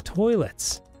repairing the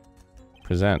toilets.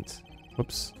 Present.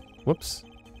 Whoops. Whoops.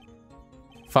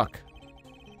 Fuck.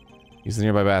 Use the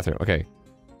nearby bathroom. Okay.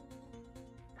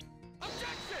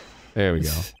 There we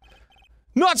go.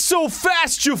 Not so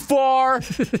fast, Jafar!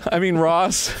 I mean,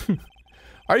 Ross.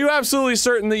 Are you absolutely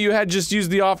certain that you had just used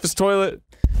the office toilet?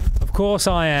 Of course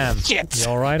I am. Shit!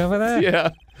 You alright over there? Yeah.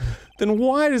 Then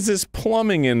why does this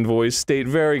plumbing invoice state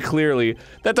very clearly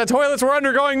that the toilets were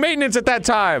undergoing maintenance at that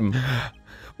time?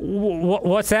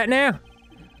 What's that now?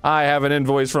 I have an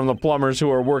invoice from the plumbers who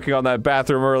were working on that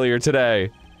bathroom earlier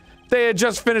today. They had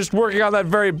just finished working on that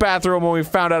very bathroom when we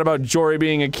found out about Jory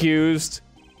being accused.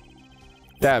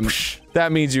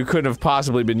 That means you couldn't have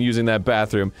possibly been using that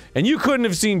bathroom, and you couldn't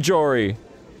have seen Jory.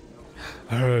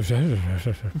 Order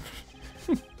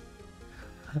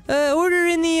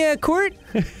in the court.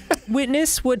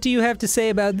 Witness, what do you have to say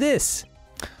about this?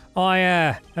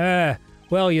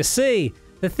 Well, you see,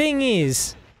 the thing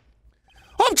is...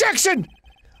 Objection!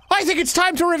 I think it's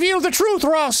time to reveal the truth,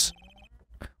 Ross!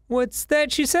 What's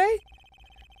that you say?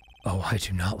 Oh, I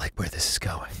do not like where this is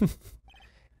going.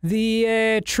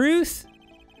 The, truth?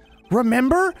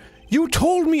 Remember? You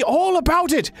told me all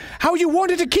about it! How you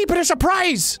wanted to keep it a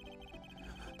surprise!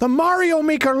 The Mario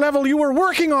Maker level you were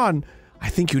working on! I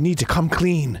think you need to come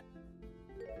clean.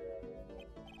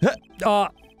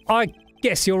 I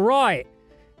guess you're right.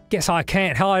 Guess I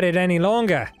can't hide it any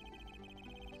longer.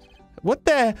 What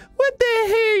the hell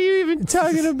are you even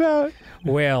talking about?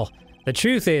 Well, the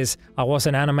truth is, I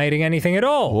wasn't animating anything at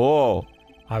all. Whoa.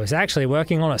 I was actually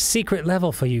working on a secret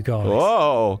level for you guys.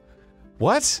 Whoa.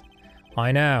 What?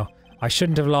 I know, I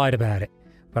shouldn't have lied about it,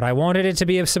 but I wanted it to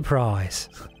be a surprise.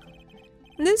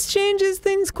 This changes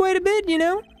things quite a bit, you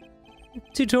know?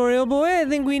 Tutorial boy, I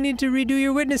think we need to redo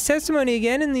your witness testimony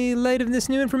again in the light of this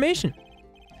new information.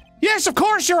 Yes, of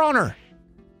course, Your Honor!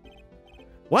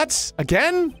 What?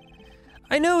 Again?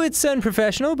 I know it's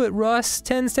unprofessional, but Ross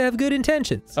tends to have good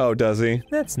intentions. Oh, does he?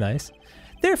 That's nice.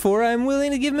 Therefore, I'm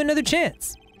willing to give him another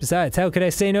chance. Besides, how could I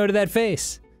say no to that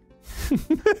face?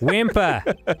 Whimper!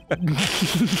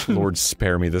 Lord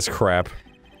spare me this crap.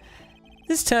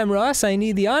 This time, Ross, I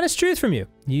need the honest truth from you.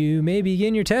 You may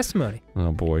begin your testimony.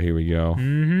 Oh boy, here we go.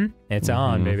 Mm-hmm. It's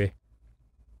on, baby.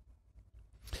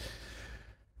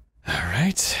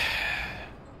 Alright.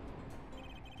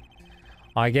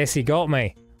 I guess he got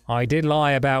me. I did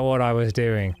lie about what I was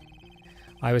doing.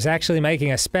 I was actually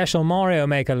making a special Mario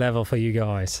Maker level for you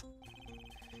guys.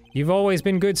 You've always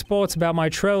been good sports about my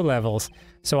troll levels,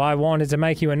 so I wanted to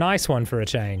make you a nice one for a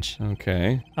change.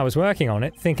 Okay. I was working on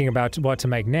it, thinking about what to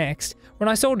make next, when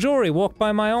I saw Jory walk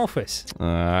by my office.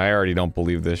 I already don't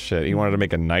believe this shit. He wanted to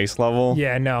make a nice level?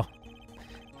 Yeah, no.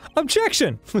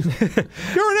 Objection!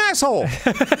 You're an asshole!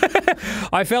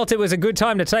 I felt it was a good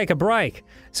time to take a break,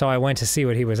 so I went to see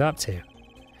what he was up to.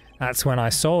 That's when I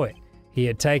saw it. He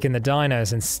had taken the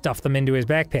dinos and stuffed them into his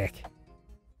backpack.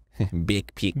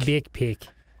 Big peak. Big pick.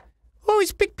 Oh,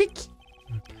 it's big pick.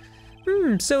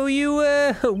 So you,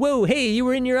 whoa, hey, you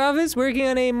were in your office working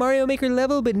on a Mario Maker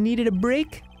level but needed a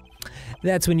break?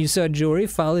 That's when you saw Jory,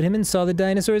 followed him, and saw the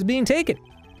dinosaurs being taken.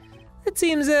 That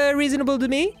seems, reasonable to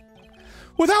me.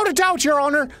 Without a doubt, Your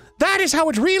Honor, that is how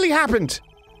it really happened.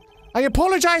 I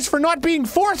apologize for not being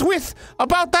forthwith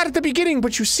about that at the beginning,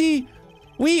 but you see,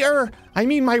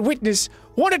 my witness,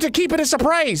 wanted to keep it a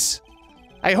surprise.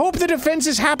 I hope the defense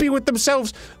is happy with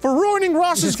themselves for ruining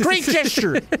Ross's great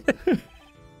gesture.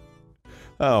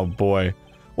 Oh boy.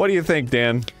 What do you think,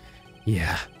 Dan?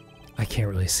 Yeah, I can't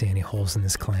really see any holes in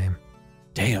this claim.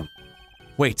 Damn.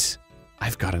 Wait,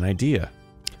 I've got an idea.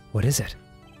 What is it?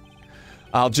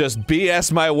 I'll just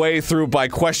BS my way through by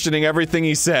questioning everything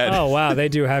he said. Oh wow, they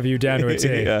do have you down to a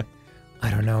T. Yeah. I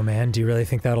don't know, man. Do you really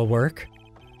think that'll work?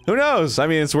 Who knows? I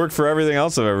mean, it's worked for everything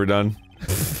else I've ever done.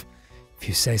 If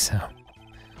you say so.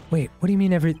 Wait, what do you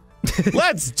mean every...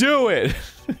 Let's do it!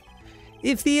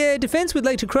 If the defense would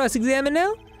like to cross-examine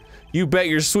now? You bet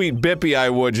your sweet bippy I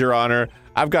would, Your Honor.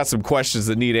 I've got some questions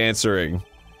that need answering.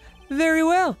 Very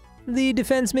well. The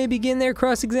defense may begin their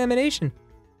cross-examination.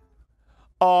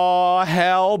 Aw,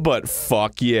 hell, but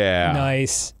fuck yeah.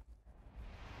 Nice.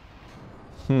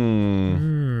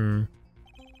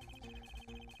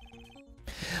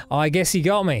 Oh, I guess you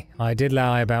got me. I did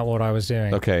lie about what I was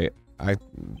doing. Okay,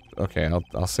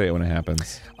 I'll say it when it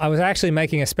happens. I was actually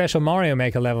making a special Mario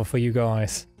Maker level for you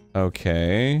guys.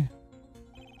 Okay.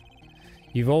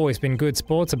 You've always been good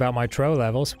sports about my Tro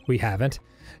levels. We haven't.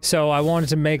 So I wanted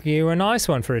to make you a nice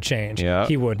one for a change. Yeah.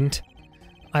 He wouldn't.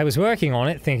 I was working on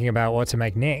it, thinking about what to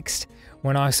make next,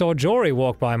 when I saw Jory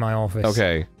walk by my office.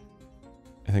 Okay.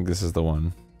 I think this is the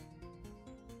one.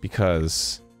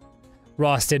 Because...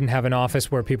 Ross didn't have an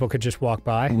office where people could just walk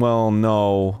by? Well,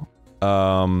 no.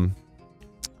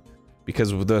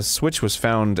 Because the Switch was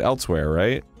found elsewhere,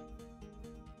 right?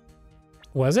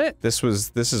 Was it? This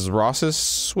is Ross's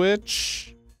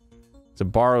Switch? It's a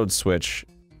borrowed Switch.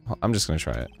 I'm just gonna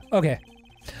try it. Okay.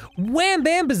 Wham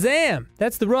bam bazam!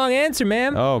 That's the wrong answer,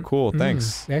 ma'am. Oh, cool,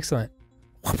 thanks. Excellent.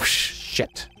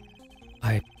 Shit.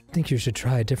 I think you should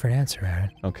try a different answer, Aaron.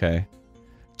 Okay.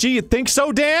 Gee, you think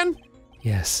so, Dan?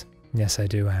 Yes. Yes, I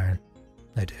do, Aaron.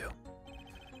 I do.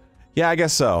 Yeah, I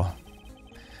guess so.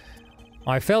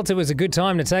 I felt it was a good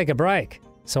time to take a break,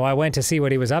 so I went to see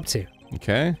what he was up to.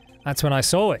 Okay. That's when I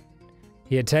saw it.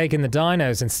 He had taken the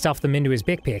dinos and stuffed them into his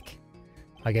backpack.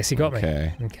 I guess he got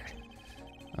Okay. me. Okay.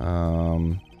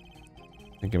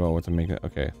 Thinking about what to make it.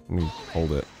 Okay, let me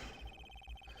hold it.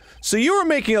 So you were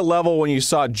making a level when you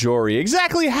saw Jory.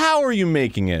 Exactly how are you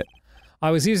making it?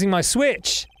 I was using my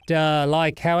Switch.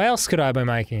 Like, how else could I be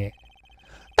making it?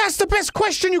 That's the best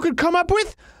question you could come up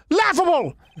with?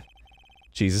 Laughable!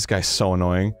 Jeez, this guy's so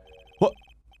annoying. Well,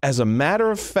 as a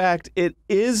matter of fact, it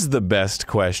is the best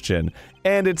question.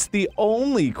 And it's the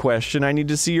only question I need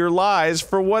to see your lies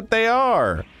for what they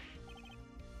are.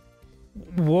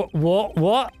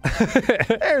 What?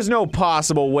 There's no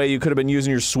possible way you could have been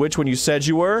using your Switch when you said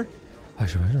you were.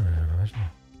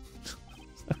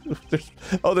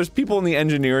 There's people in the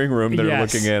engineering room that are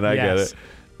Yes, looking in. I get yes. it.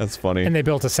 That's funny. And they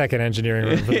built a second engineering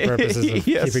room for the purposes of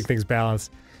Yes. keeping things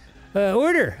balanced.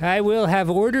 Order. I will have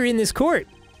order in this court.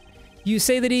 You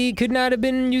say that he could not have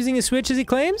been using a Switch as he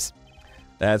claims?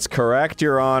 That's correct,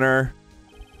 Your Honor.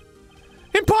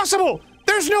 Impossible!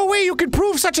 There's no way you could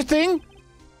prove such a thing!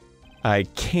 I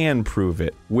can prove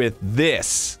it with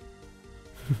this.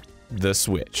 The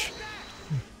Switch.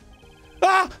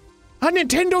 Ah! A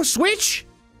Nintendo Switch?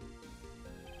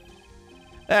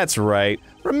 That's right.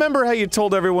 Remember how you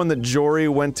told everyone that Jory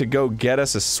went to go get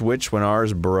us a Switch when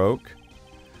ours broke?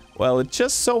 Well, it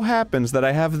just so happens that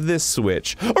I have this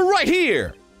Switch right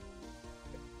here!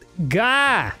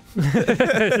 Gah!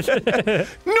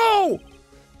 No!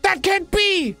 That can't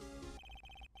be!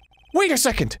 Wait a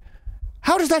second.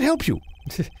 How does that help you?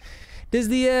 Does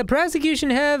the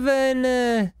prosecution have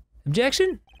an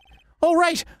objection? Oh,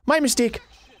 right. My mistake.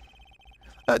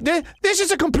 This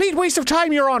is a complete waste of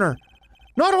time, Your Honor.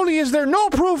 Not only is there no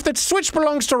proof that Switch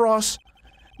belongs to Ross,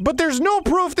 but there's no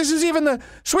proof this is even the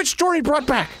Switch Jory brought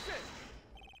back.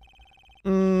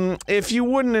 If you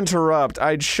wouldn't interrupt,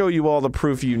 I'd show you all the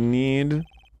proof you need.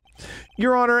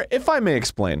 Your Honor, if I may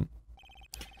explain.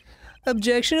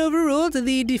 Objection overruled.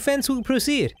 The defense will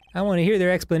proceed. I want to hear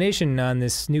their explanation on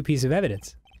this new piece of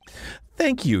evidence.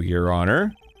 Thank you, Your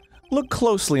Honor. Look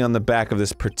closely on the back of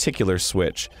this particular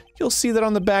switch. You'll see that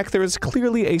on the back there is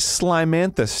clearly a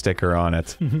Slimantha sticker on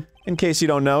it. In case you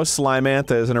don't know,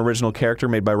 Slimantha is an original character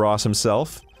made by Ross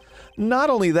himself. Not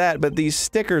only that, but these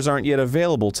stickers aren't yet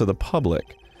available to the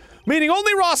public. Meaning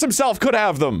only Ross himself could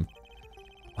have them!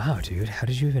 Wow, dude, how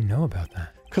did you even know about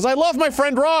that? Because I love my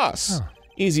friend Ross! Oh.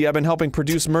 Easy, I've been helping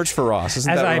produce merch for Ross,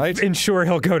 isn't that right? As I ensure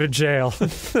he'll go to jail.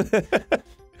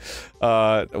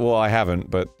 Well, I haven't,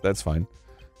 but that's fine.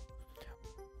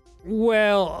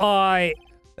 Well,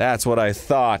 That's what I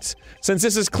thought. Since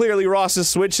this is clearly Ross's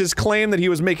Switch, his claim that he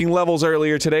was making levels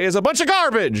earlier today is a bunch of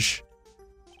garbage!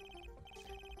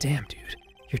 Damn, dude.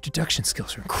 Your deduction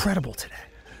skills are incredible today.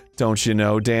 Don't you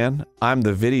know, Dan? I'm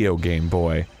the video game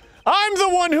boy. I'm the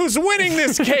one who's winning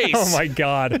this case! Oh my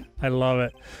god. I love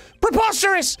it.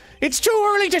 Preposterous! It's too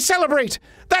early to celebrate!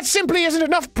 That simply isn't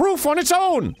enough proof on its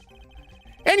own!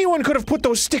 Anyone could have put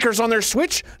those stickers on their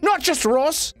Switch, not just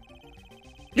Ross!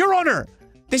 Your Honor,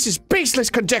 this is baseless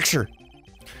conjecture!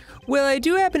 Well, I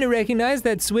do happen to recognize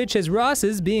that Switch as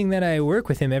Ross's, being that I work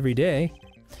with him every day.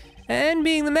 And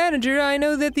being the manager, I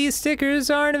know that these stickers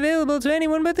aren't available to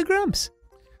anyone but the Grumps.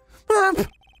 Burp!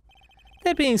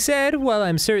 That being said, while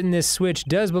I'm certain this Switch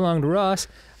does belong to Ross,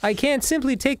 I can't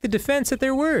simply take the defense at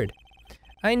their word.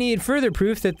 I need further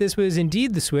proof that this was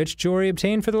indeed the Switch Jory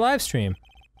obtained for the livestream.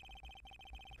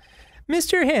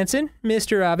 Mr. Hanson,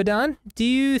 Mr. Avedon, do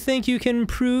you think you can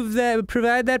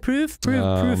provide that proof?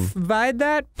 Provide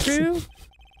that proof?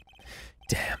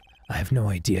 Damn, I have no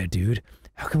idea, dude.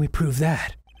 How can we prove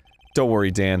that? Don't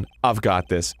worry, Dan. I've got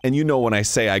this. And you know when I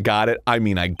say I got it, I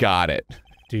mean I got it.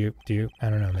 Do you? I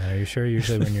don't know, man. Are you sure?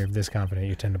 Usually when you're this confident,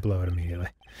 you tend to blow it immediately.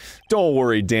 Don't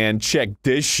worry, Dan. Check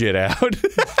this shit out.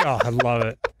 Oh, I love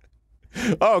it.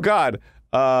 Oh, God.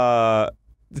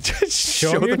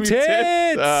 Show them your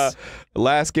tits!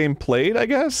 Last game played, I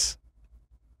guess?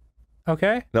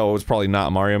 Okay. No, it was probably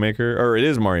not Mario Maker. Or it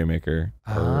is Mario Maker.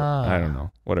 Or, Ah. I don't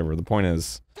know. Whatever. The point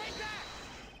is...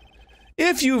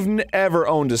 If you've ever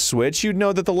owned a Switch, you'd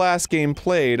know that the last game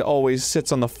played always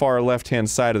sits on the far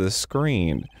left-hand side of the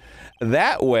screen.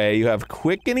 That way, you have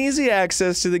quick and easy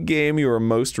access to the game you are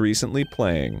most recently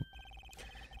playing.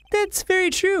 That's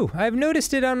very true. I've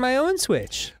noticed it on my own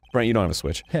Switch. Brent, you don't have a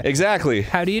Switch. Exactly.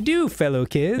 How do you do, fellow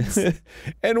kids?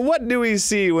 And what do we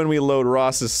see when we load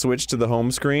Ross's Switch to the home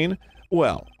screen?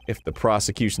 Well, if the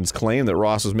prosecution's claim that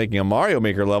Ross was making a Mario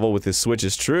Maker level with his Switch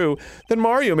is true, then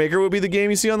Mario Maker would be the game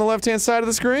you see on the left-hand side of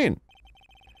the screen.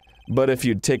 But if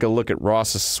you'd take a look at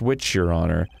Ross's Switch, Your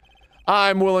Honor,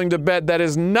 I'm willing to bet that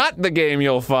is not the game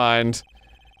you'll find.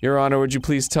 Your Honor, would you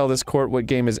please tell this court what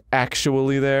game is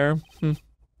actually there?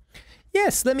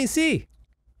 Yes, let me see.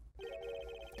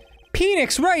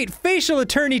 Penix Wright, facial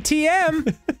attorney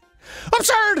TM.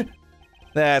 Absurd!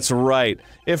 That's right.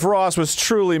 If Ross was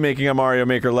truly making a Mario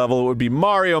Maker level, it would be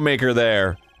Mario Maker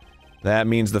there. That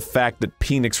means the fact that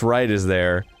Penix Wright is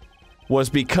there was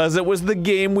because it was the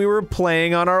game we were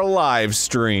playing on our live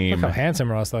stream. Look how handsome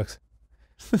Ross looks.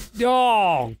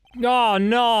 Oh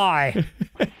no.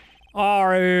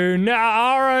 Aru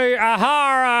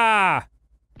Ahara.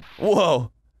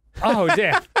 Whoa. Oh,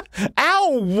 damn.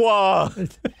 Ow!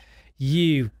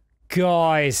 You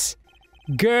guys.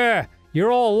 Grr,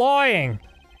 you're all lying.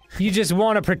 You just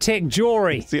want to protect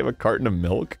Jory. Does he have a carton of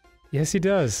milk? Yes, he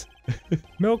does.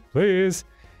 Milk, please.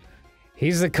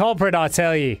 He's the culprit, I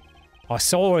tell you. I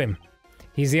saw him.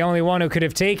 He's the only one who could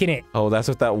have taken it. Oh, that's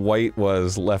what that white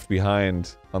was left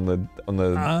behind on the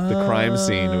crime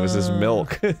scene. It was his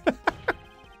milk.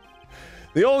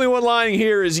 The only one lying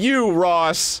here is you,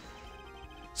 Ross.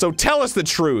 So tell us the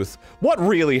truth. What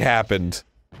really happened?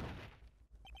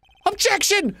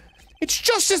 Objection! It's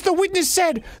just as the witness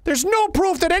said. There's no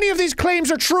proof that any of these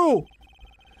claims are true.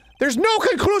 There's no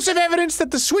conclusive evidence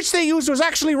that the Switch they used was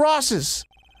actually Ross's.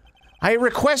 I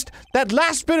request that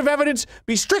last bit of evidence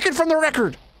be stricken from the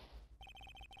record.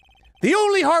 The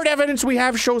only hard evidence we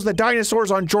have shows the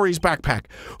dinosaurs on Jory's backpack.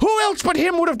 Who else but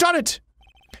him would have done it?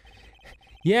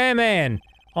 Yeah, man.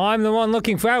 I'm the one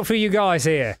looking out for you guys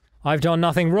here. I've done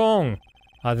nothing wrong,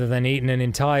 other than eating an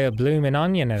entire bloomin'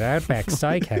 onion at Outback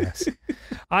Steakhouse.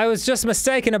 I was just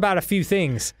mistaken about a few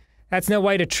things. That's no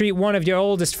way to treat one of your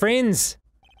oldest friends.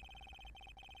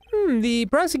 The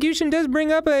prosecution does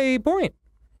bring up a point.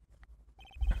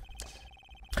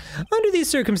 Under these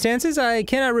circumstances, I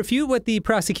cannot refute what the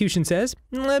prosecution says.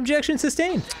 Objection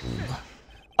sustained.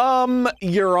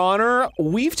 Your Honor,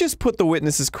 we've just put the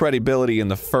witness's credibility in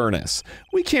the furnace.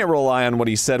 We can't rely on what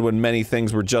he said when many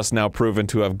things were just now proven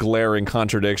to have glaring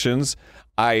contradictions.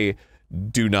 I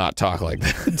do not talk like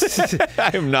that.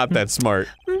 I am not that smart.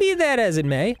 Be that as it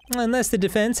may, unless the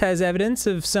defense has evidence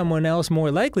of someone else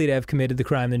more likely to have committed the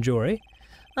crime than Jory,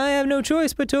 I have no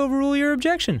choice but to overrule your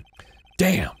objection.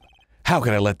 Damn. How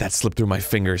could I let that slip through my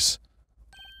fingers?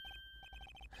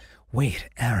 Wait,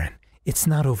 Aaron, it's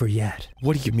not over yet.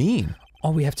 What do you mean?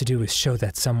 All we have to do is show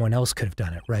that someone else could have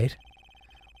done it, right?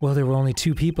 Well, there were only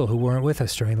 2 people who weren't with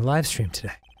us during the live stream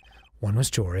today. One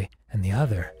was Jory, and the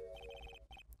other...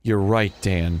 You're right,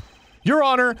 Dan. Your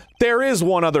Honor, there is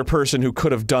one other person who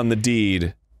could have done the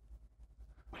deed.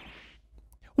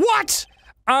 What?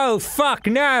 Oh, fuck,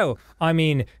 no! I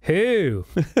mean, who?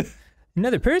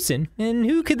 Another person? And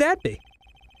who could that be?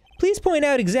 Please point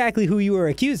out exactly who you are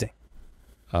accusing.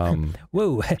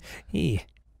 Whoa, he...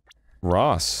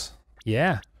 Ross.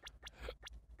 Yeah.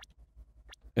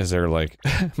 Is there, like,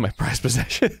 my prized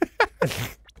possession?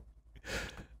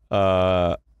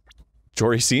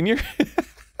 Jory Sr.?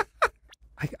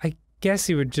 I guess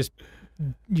he would just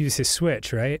use his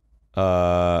switch, right?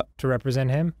 To represent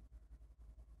him?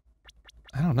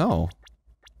 I don't know.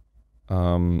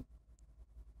 I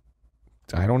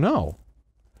don't know.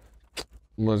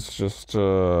 Let's just,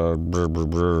 Oh,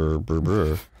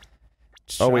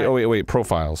 wait,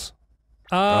 profiles.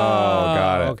 Oh,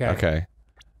 got it. Okay.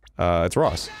 It's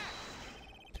Ross.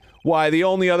 Why, the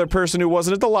only other person who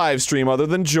wasn't at the live stream other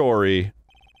than Jory.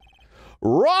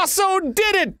 Rosso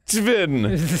did it,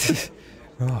 Vin!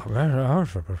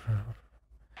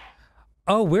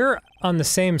 Oh, we're on the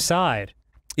same side.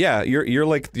 Yeah, you're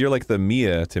like the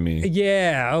Mia to me.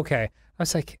 Yeah, okay. I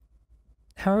was like,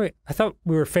 how are we? I thought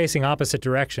we were facing opposite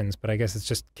directions, but I guess it's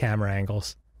just camera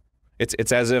angles.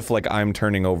 It's as if like I'm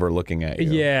turning over looking at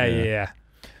you. Yeah.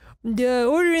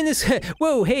 Order in this.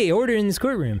 Whoa, hey, order in this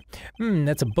courtroom.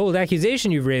 That's a bold accusation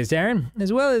you've raised, Aaron,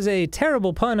 as well as a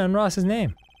terrible pun on Ross's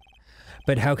name.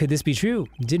 But how could this be true?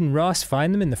 Didn't Ross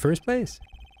find them in the first place?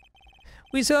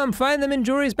 We saw him find them in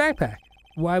Jory's backpack.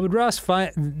 Why would Ross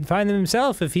find them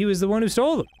himself if he was the one who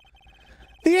stole them?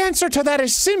 The answer to that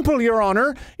is simple, Your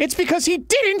Honor. It's because he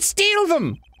didn't steal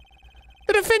them.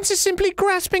 The defense is simply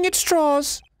grasping at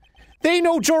straws. They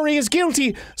know Jory is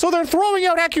guilty, so they're throwing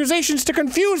out accusations to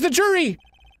confuse the jury.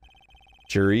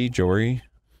 Jory?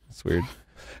 That's weird.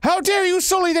 How dare you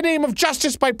sully the name of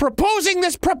justice by proposing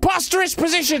this preposterous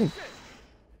position?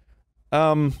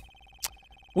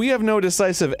 We have no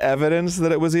decisive evidence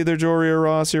that it was either Jory or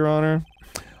Ross, Your Honor.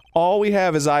 All we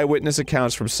have is eyewitness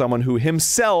accounts from someone who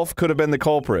himself could have been the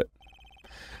culprit.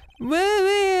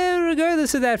 Well,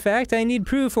 regardless of that fact, I need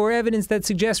proof or evidence that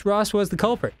suggests Ross was the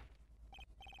culprit.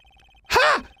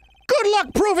 Ha! Good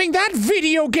luck proving that,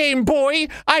 video game boy!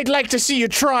 I'd like to see you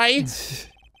try.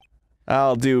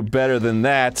 I'll do better than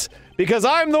that, because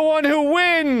I'm the one who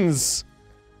wins!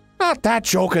 Not that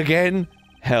joke again.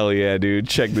 Hell yeah, dude.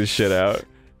 Check this shit out.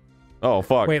 Oh,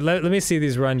 fuck. Wait, let me see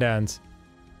these rundowns.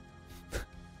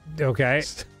 Okay.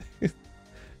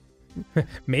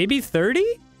 Maybe 30?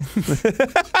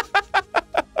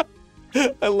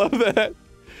 I love that.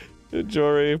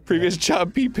 Jory, previous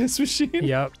job, pee piss machine.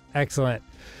 Yep, excellent.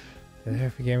 The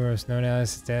Hereford Gamer was known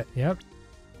as that. Yep. Half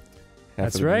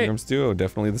That's of the right. Ingrams duo,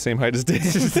 definitely the same height as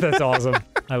Dave. That's awesome.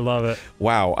 I love it.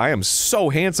 Wow, I am so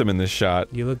handsome in this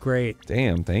shot. You look great.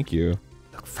 Damn, thank you.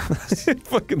 Look fabulous. I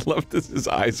fucking love this. His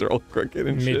eyes are all crooked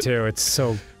and shit. Me too. It's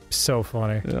so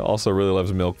funny. Yeah, also really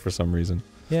loves milk for some reason.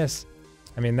 Yes.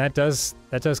 I mean, that does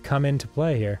come into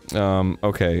play here.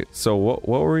 Okay, so what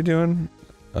were we doing?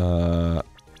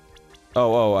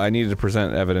 Oh, I needed to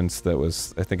present evidence that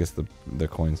was, I think it's the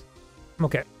coins.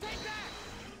 Okay.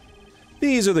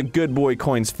 These are the good boy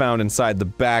coins found inside the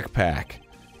backpack.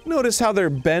 Notice how they're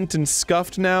bent and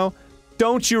scuffed now?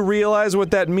 Don't you realize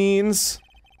what that means?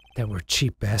 That we're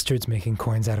cheap bastards making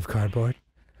coins out of cardboard?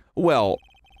 Well,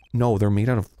 no, they're made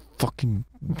out of fucking...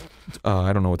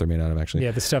 I don't know what they're made out of, actually.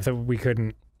 Yeah, the stuff that we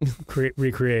couldn't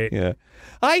recreate. Yeah.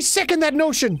 I second that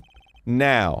notion.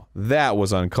 Now, that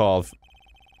was uncalled for.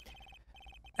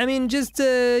 I mean, just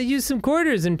use some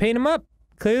quarters and paint them up.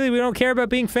 Clearly, we don't care about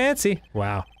being fancy.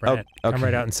 Wow, Brent, okay. come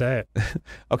right out and say it.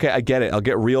 Okay, I get it. I'll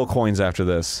get real coins after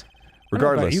this. I don't know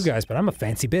Regardless. about you guys, but I'm a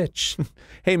fancy bitch.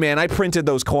 Hey man, I printed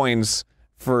those coins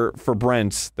for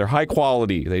Brent. They're high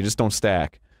quality. They just don't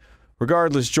stack.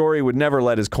 Regardless, Jory would never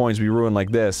let his coins be ruined like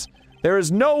this. There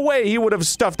is no way he would have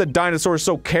stuffed the dinosaur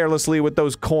so carelessly with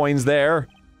those coins there.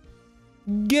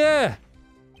 Gah!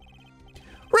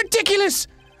 Ridiculous!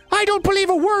 I don't believe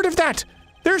a word of that!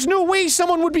 There's no way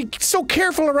someone would be so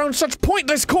careful around such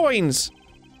pointless coins!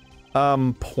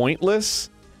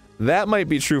 Pointless? That might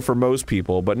be true for most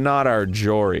people, but not our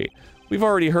Jory. We've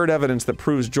already heard evidence that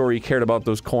proves Jory cared about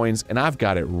those coins, and I've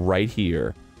got it right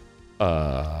here.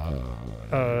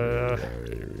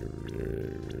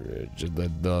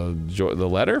 The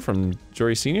letter from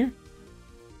Jory Sr.?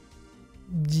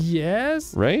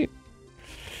 Yes? Right?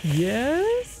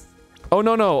 Yes? Oh,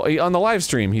 no. On the live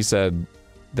stream, he said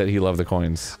that he loved the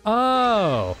coins.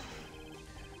 Oh.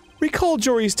 Recall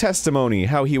Jory's testimony,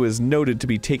 how he was noted to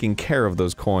be taking care of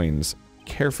those coins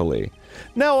carefully.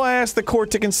 Now I ask the court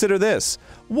to consider this.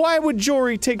 Why would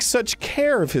Jory take such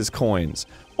care of his coins,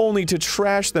 only to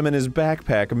trash them in his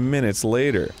backpack minutes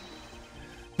later?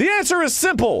 The answer is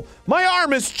simple. My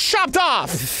arm is chopped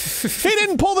off. He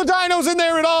didn't pull the dinos in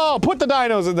there at all. Put the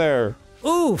dinos in there.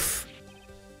 Oof.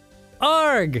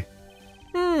 Arg.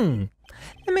 That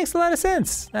makes a lot of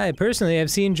sense. I personally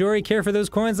have seen Jory care for those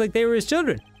coins like they were his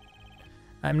children.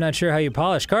 I'm not sure how you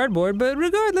polish cardboard, but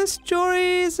regardless,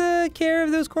 Jory's care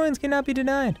of those coins cannot be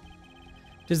denied.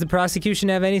 Does the prosecution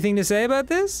have anything to say about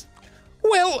this?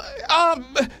 Well,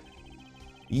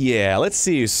 yeah, let's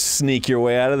see you sneak your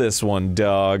way out of this one,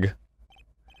 dog.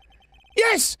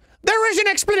 Yes, there is an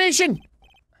explanation.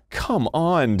 Come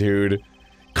on, dude.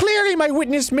 Clearly my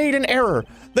witness made an error.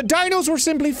 The dinos were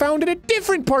simply found in a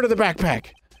different part of the backpack.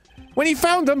 When he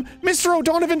found them, Mr.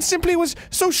 O'Donovan simply was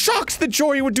so shocked that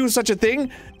Jory would do such a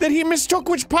thing that he mistook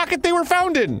which pocket they were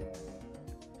found in.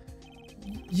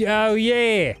 Oh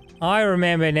yeah, I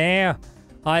remember now.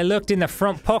 I looked in the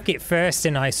front pocket first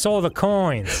and I saw the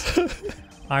coins.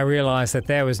 I realized that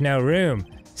there was no room,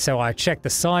 so I checked the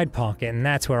side pocket and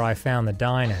that's where I found the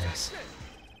dinos.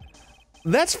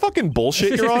 That's fucking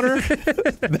bullshit, Your Honor.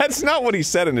 That's not what he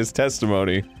said in his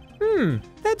testimony.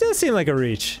 That does seem like a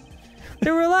reach.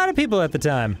 There were a lot of people at the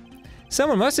time.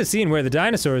 Someone must have seen where the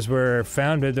dinosaurs were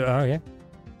found. Oh, yeah.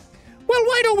 Well,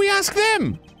 why don't we ask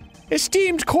them?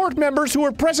 Esteemed court members who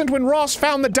were present when Ross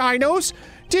found the dinos,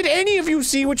 did any of you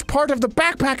see which part of the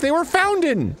backpack they were found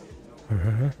in?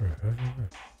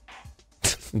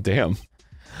 Damn.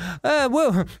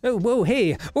 Whoa,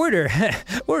 hey, order.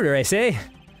 Order, I say.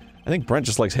 I think Brent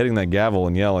just likes hitting that gavel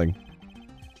and yelling.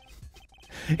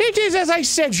 It is as I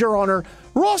said, Your Honor.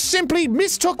 Ross simply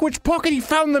mistook which pocket he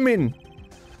found them in.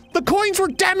 The coins were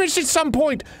damaged at some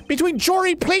point, between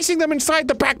Jory placing them inside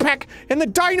the backpack and the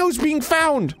dinos being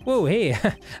found. Whoa, hey,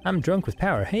 I'm drunk with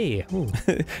power, hey.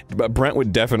 But Brent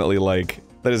would definitely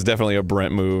that is definitely a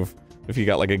Brent move. If he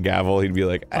got like a gavel, he'd be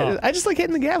like, I just like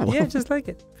hitting the gavel. Yeah, just like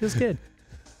it. Feels good.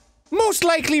 Most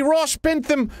likely Ross spent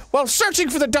them while searching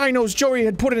for the dinos Jory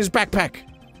had put in his backpack.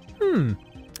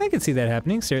 I can see that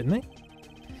happening, certainly.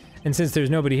 And since there's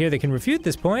nobody here that can refute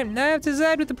this point, I have to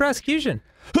side with the prosecution.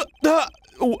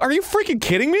 Are you freaking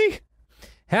kidding me?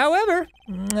 However,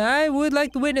 I would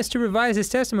like the witness to revise his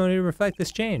testimony to reflect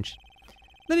this change.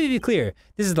 Let me be clear,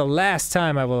 this is the last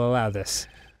time I will allow this.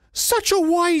 Such a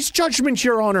wise judgment,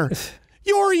 Your Honor.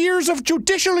 Your years of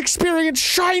judicial experience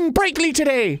shine brightly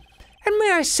today. And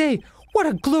may I say, what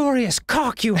a glorious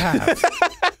cock you have.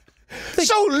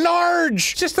 So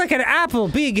large! Just like an apple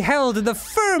being held in the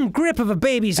firm grip of a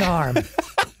baby's arm.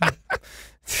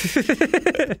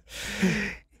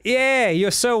 Yeah,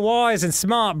 you're so wise and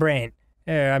smart, Brent.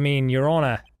 Your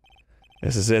Honor.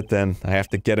 This is it then. I have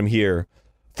to get him here.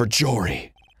 For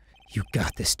Jory. You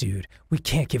got this, dude. We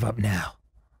can't give up now.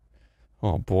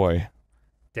 Oh boy.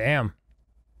 Damn.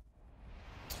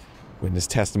 Witness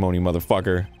testimony,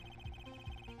 motherfucker.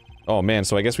 Oh man,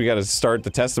 so I guess we gotta start the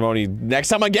testimony next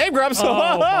time on Game Grumps. Oh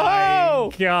my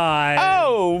god.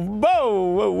 Oh,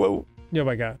 whoa. Oh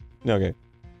my god. Okay.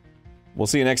 We'll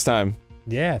see you next time.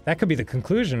 Yeah, that could be the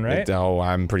conclusion, right?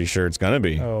 I'm pretty sure it's gonna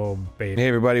be. Oh, baby. Hey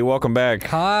everybody, welcome back.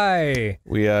 Hi.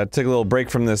 We took a little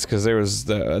break from this because there was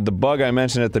the bug I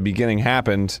mentioned at the beginning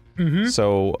happened.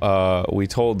 So we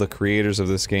told the creators of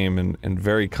this game and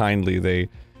very kindly they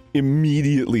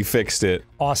immediately fixed it.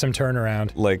 Awesome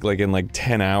turnaround. Like in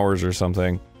 10 hours or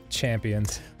something.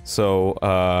 Champions. So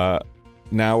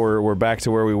now we're back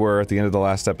to where we were at the end of the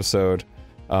last episode.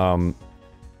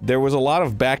 There was a lot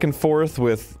of back and forth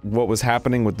with what was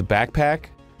happening with the backpack,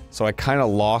 so I kind of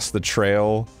lost the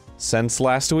trail since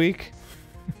last week.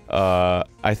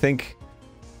 I think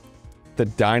the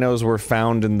dinos were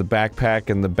found in the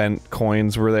backpack and the bent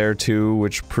coins were there too,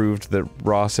 which proved that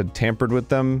Ross had tampered with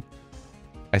them.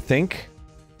 I think.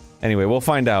 Anyway, we'll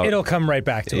find out. It'll come right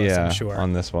back to us, I'm sure.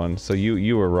 On this one. So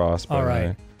you were Ross, by the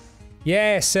way.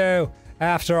 Yeah, so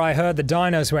after I heard the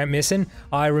dinos went missing,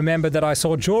 I remembered that I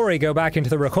saw Jory go back into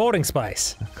the recording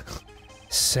space.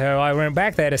 So I went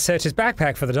back there to search his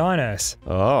backpack for the dinos.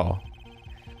 Oh.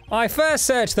 I first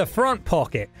searched the front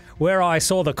pocket, where I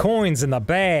saw the coins in the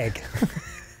bag.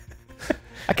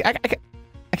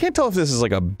 I can't tell if this is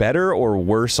like a better or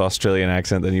worse Australian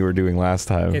accent than you were doing last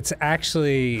time. It's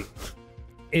actually...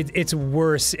 It's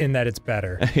worse in that it's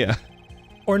better. Yeah.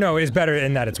 Or no, it's better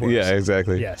in that it's worse. Yeah,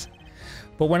 exactly. Yes.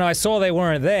 But when I saw they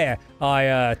weren't there,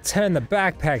 I turned the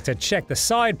backpack to check the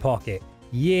side pocket.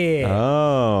 Yeah.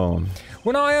 Oh.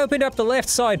 When I opened up the left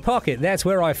side pocket, that's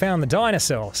where I found the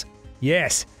dinosaurs.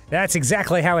 Yes, that's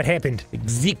exactly how it happened.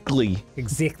 Exactly.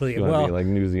 Exactly. You want to be like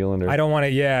New Zealander. I don't want to,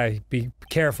 yeah, be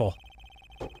careful.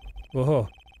 Whoa.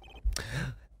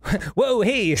 Whoa,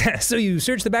 hey, so you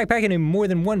searched the backpack in more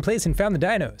than one place and found the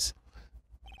dinos.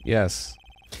 Yes.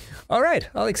 All right,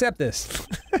 I'll accept this.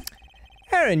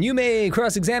 Aaron, you may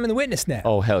cross-examine the witness now.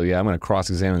 Oh, hell yeah. I'm going to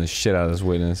cross-examine the shit out of this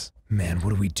witness. Man, what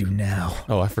do we do now?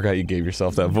 Oh, I forgot you gave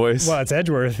yourself that voice. Well, it's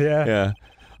Edgeworth, yeah. Yeah.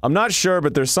 I'm not sure,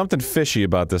 but there's something fishy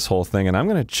about this whole thing, and I'm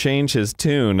gonna change his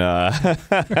tune. You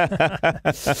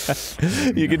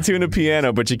can tune a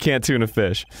piano, but you can't tune a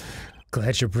fish.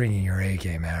 Glad you're bringing your A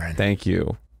game, Aaron. Thank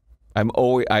you.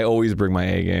 I always bring my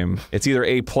A game. It's either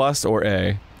A+ or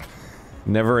A.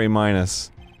 Never A-. All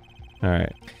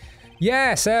right.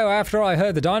 Yeah, so after I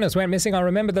heard the dinos went missing, I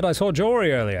remembered that I saw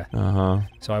Jory earlier. Uh-huh.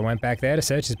 So I went back there to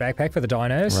search his backpack for the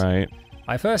dinos. Right.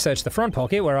 I first searched the front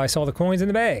pocket where I saw the coins in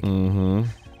the bag. Mm-hmm.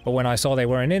 But when I saw they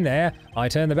weren't in there, I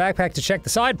turned the backpack to check the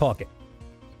side pocket.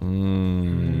 When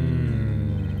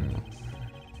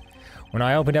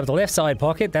I opened up the left side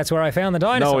pocket, that's where I found the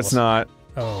dinosaurs. No, it's not.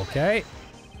 Okay.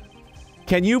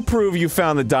 Can you prove you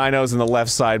found the dinos in the left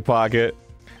side pocket?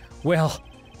 Well,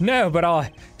 no, but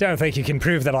I don't think you can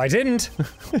prove that I didn't.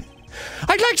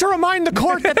 I'd like to remind the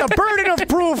court that the burden of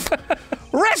proof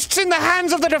rests in the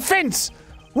hands of the defense.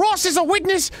 Ross is a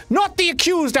witness, not the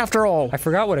accused, after all. I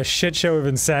forgot what a shit show of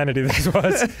insanity this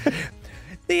was.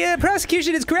 The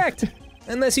prosecution is correct.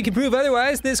 Unless you can prove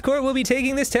otherwise, this court will be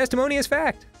taking this testimony as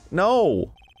fact.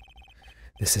 No.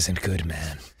 This isn't good,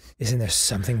 man. Isn't there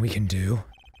something we can do?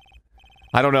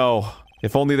 I don't know.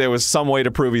 If only there was some way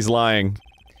to prove he's lying.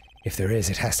 If there is,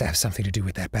 it has to have something to do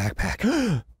with that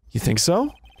backpack. You think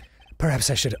so? Perhaps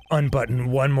I should unbutton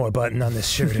one more button on this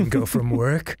shirt and go from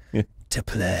work to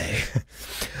play.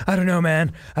 I don't know,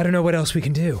 man. I don't know what else we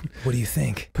can do. What do you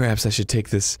think? Perhaps I should take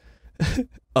this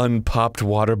unpopped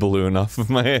water balloon off of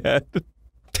my head.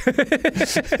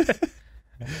 Let's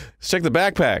check the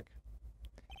backpack.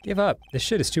 Give up. This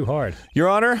shit is too hard. Your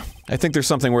Honor, I think there's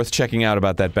something worth checking out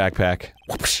about that backpack.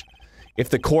 If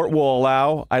the court will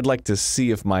allow, I'd like to see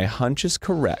if my hunch is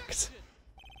correct.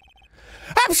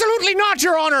 Absolutely not,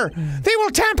 Your Honor! They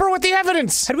will tamper with the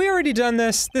evidence! Had we already done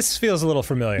this? This feels a little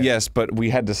familiar. Yes, but we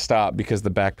had to stop because the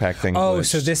backpack thing glitched.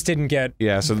 So this didn't get...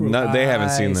 Yeah, so they haven't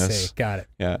seen I this. see. Got it.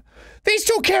 Yeah. These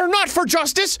two care not for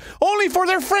justice, only for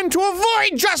their friend to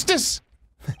avoid justice!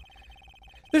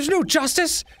 There's no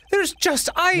justice! There's just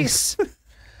ice!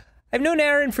 I've known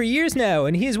Aaron for years now,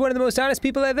 and he is one of the most honest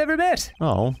people I've ever met.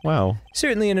 Oh, wow.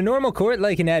 Certainly in a normal court,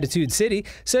 like in Attitude City,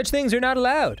 such things are not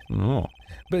allowed. Oh.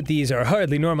 But these are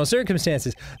hardly normal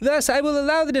circumstances. Thus, I will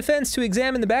allow the defense to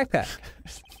examine the backpack.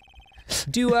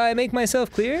 Do I make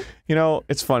myself clear? You know,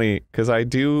 it's funny, because I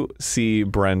do see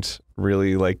Brent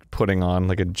really, like, putting on,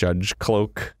 like, a judge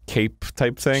cloak cape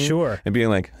type thing. Sure. And being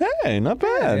like, hey, not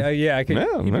bad. Yeah, I could.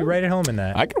 No, You'd be no. right at home in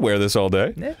that. I could wear this all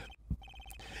day. Yeah.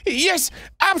 Yes,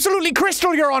 absolutely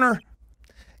crystal, Your Honor!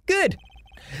 Good.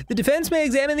 The defense may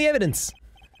examine the evidence.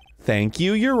 Thank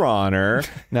you, Your Honor.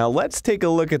 Now let's take a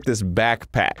look at this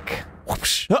backpack.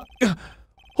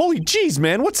 Holy jeez,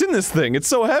 man, what's in this thing? It's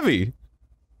so heavy.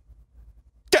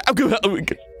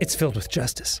 It's filled with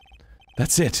justice.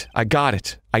 That's it. I got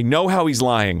it. I know how he's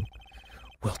lying.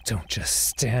 Well, don't just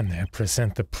stand there,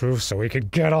 present the proof so we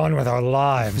could get on with our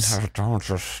lives. Don't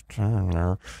just stand there.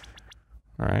 All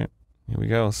right, here we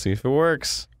go. See if it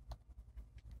works.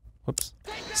 Whoops.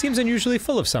 Seems unusually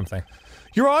full of something.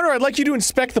 Your Honor, I'd like you to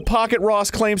inspect the pocket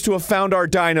Ross claims to have found our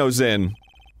dinos in.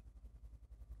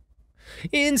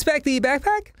 Inspect the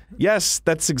backpack? Yes,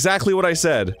 that's exactly what I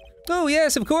said. Oh,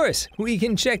 yes, of course. We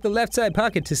can check the left side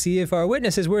pocket to see if our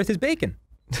witness is worth his bacon.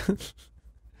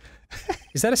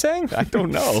 Is that a saying? I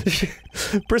don't know.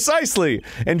 Precisely.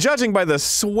 And judging by the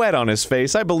sweat on his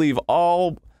face, I believe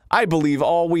all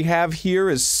we have here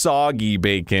is soggy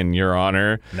bacon, Your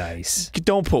Honor. Nice.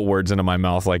 Don't put words into my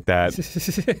mouth like that.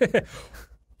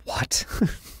 What?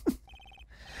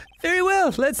 Very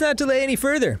well, let's not delay any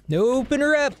further. Open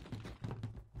her up.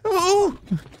 Ooh.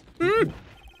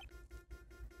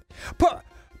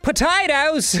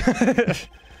 Potatoes!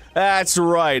 That's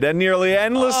right, a nearly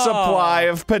endless supply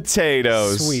of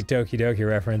potatoes. Sweet Doki Doki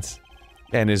reference.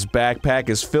 And his backpack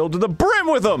is filled to the brim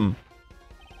with them.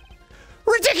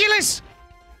 Ridiculous!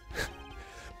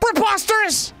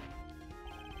 Preposterous!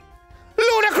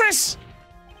 Ludicrous!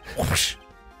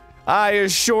 I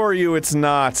assure you it's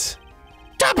not.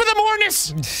 Top of the morning,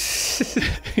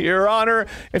 harness? Your Honor,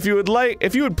 if you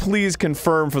would please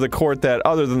confirm for the court that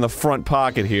other than the front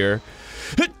pocket here,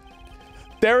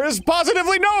 there is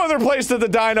positively no other place that the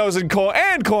dinos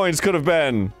and coins could have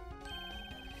been.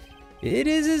 It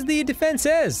is as the defense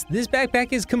says. This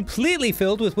backpack is completely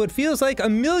filled with what feels like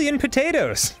 1,000,000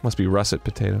 potatoes. Must be russet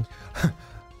potatoes.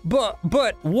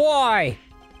 But why?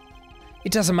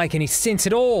 It doesn't make any sense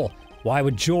at all. Why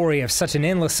would Jory have such an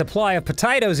endless supply of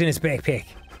potatoes in his backpack?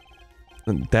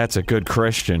 That's a good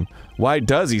question. Why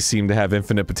does he seem to have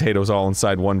infinite potatoes all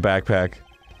inside one backpack?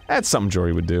 That's something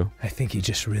Jory would do. I think he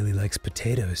just really likes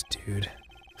potatoes, dude.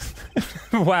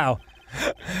 Wow.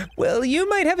 Well, you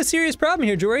might have a serious problem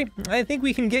here, Jory. I think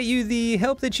we can get you the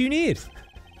help that you need.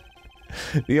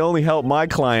 The only help my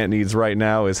client needs right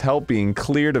now is help being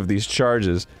cleared of these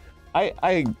charges.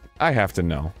 I have to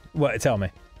know. What? Tell me.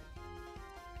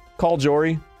 Call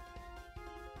Jory.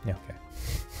 Yeah, okay.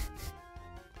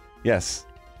 Yes.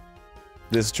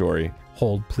 This Jory.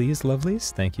 Hold, please,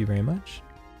 lovelies. Thank you very much.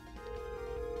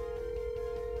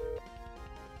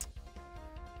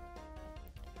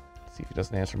 See if he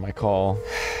doesn't answer my call.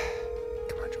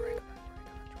 Come on, Jory.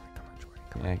 Come on,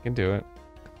 Jory. Yeah, I can do it.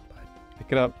 Pick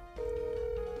it up.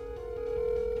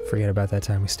 Forget about that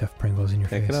time we stuffed Pringles in your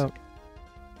face. Pick it up.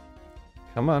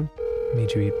 Come on.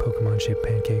 Made you eat Pokemon-shaped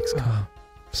pancakes. Come on.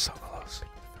 So close.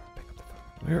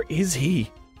 Where is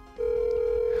he?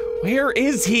 Where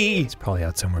is he? He's probably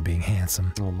out somewhere being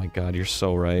handsome. Oh my god, you're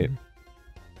so right.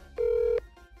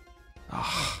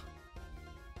 Ah.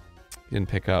 He didn't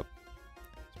pick up.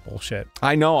 It's bullshit.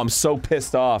 I know, I'm so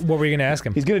pissed off. What were you gonna ask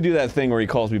him? He's gonna do that thing where he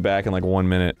calls me back in like 1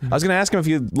 minute. I was gonna ask him if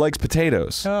he likes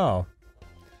potatoes. Oh.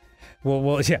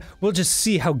 Well, yeah. We'll just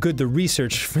see how good the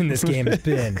research from this game has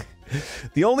been.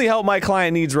 The only help my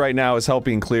client needs right now is help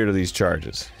being cleared of these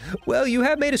charges. Well, you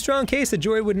have made a strong case that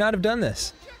Jory would not have done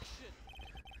this.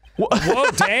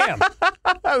 Whoa, damn!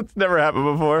 That's never happened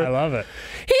before. I love it.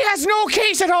 He has no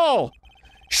case at all!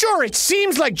 Sure, it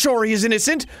seems like Jory is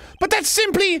innocent, but that's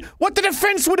simply what the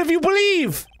defense would have you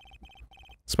believe!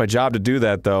 It's my job to do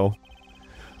that, though.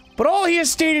 But all he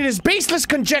has stated is baseless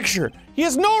conjecture. He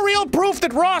has no real proof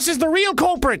that Ross is the real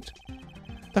culprit.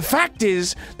 The fact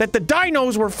is that the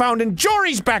dinos were found in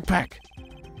Jory's backpack.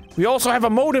 We also have a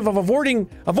motive of avoiding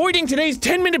today's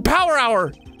 10-minute power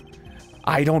hour.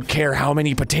 I don't care how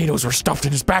many potatoes were stuffed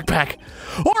in his backpack,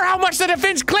 or how much the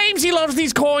defense claims he loves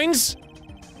these coins.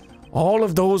 All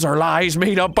of those are lies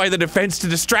made up by the defense to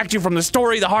distract you from the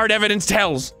story the hard evidence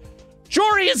tells.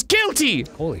 Jory is guilty!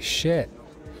 Holy shit.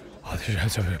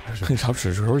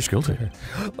 Jory's guilty.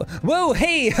 Whoa,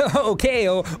 hey, okay,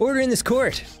 order in this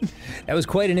court. That was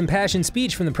quite an impassioned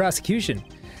speech from the prosecution.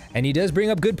 And he does bring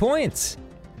up good points.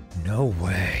 No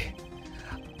way.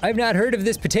 I've not heard of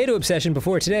this potato obsession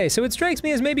before today, so it strikes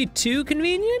me as maybe too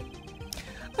convenient.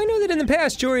 I know that in the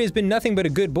past, Jory has been nothing but a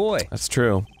good boy. That's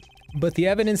true. But the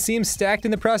evidence seems stacked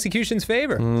in the prosecution's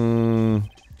favor.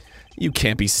 You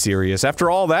can't be serious. After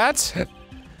all that?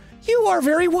 You are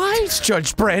very wise,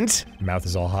 Judge Brent. Mouth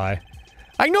is all high.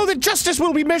 I know that justice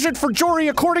will be measured for Jory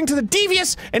according to the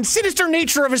devious and sinister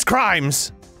nature of his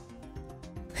crimes.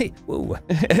 Hey, whoa.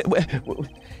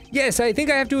 Yes, I think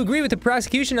I have to agree with the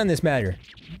prosecution on this matter.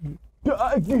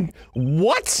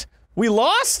 What? We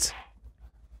lost?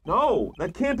 No,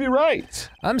 that can't be right.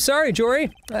 I'm sorry,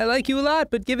 Jory. I like you a lot,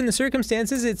 but given the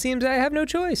circumstances, it seems I have no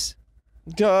choice.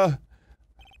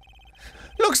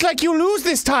 Looks like you lose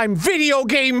this time, video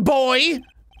game boy!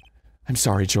 I'm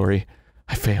sorry, Jory.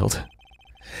 I failed.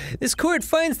 This court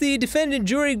finds the defendant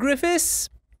Jory Griffiths.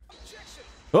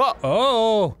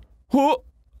 Oh!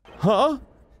 Huh?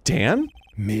 Dan?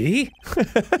 Me?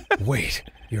 Wait,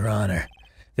 Your Honor.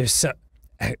 There's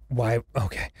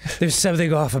There's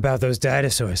something off about those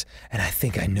dinosaurs, and I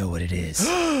think I know what it is.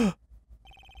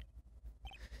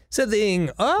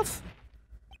 Something off?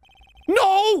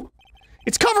 No!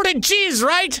 It's covered in jizz,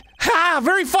 right? Ha!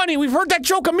 Very funny. We've heard that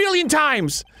joke 1,000,000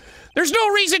 times. There's no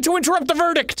reason to interrupt the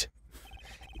verdict.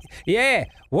 Yeah,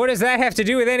 what does that have to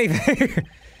do with anything?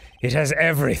 It has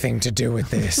everything to do with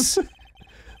this.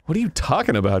 What are you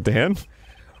talking about, Dan?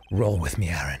 Roll with me,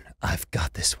 Aaron. I've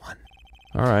got this one.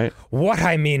 All right. What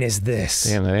I mean is this.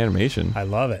 Damn, that animation. I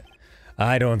love it.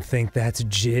 I don't think that's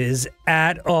jizz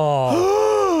at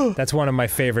all. That's one of my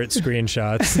favorite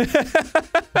screenshots.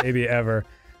 Maybe ever.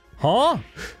 Huh?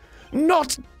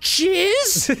 Not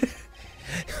jizz?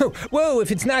 Whoa,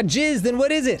 if it's not jizz, then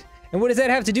what is it? And what does that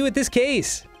have to do with this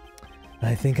case?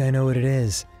 I think I know what it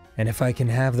is. And if I can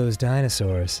have those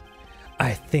dinosaurs,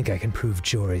 I think I can prove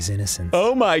Jory's innocence.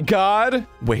 Oh my god!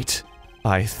 Wait,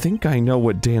 I think I know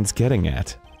what Dan's getting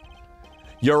at.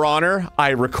 Your Honor, I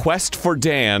request for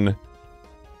Dan.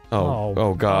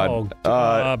 Oh God.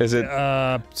 Is it?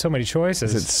 So many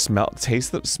choices. Is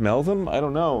it smell them? I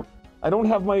don't know. I don't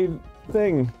have my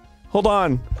thing. Hold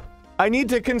on. I need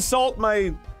to consult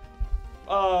my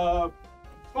phone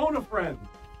a friend.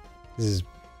 This is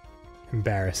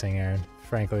embarrassing, Aaron.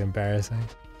 Frankly, embarrassing.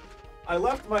 I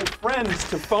left my friends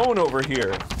to phone over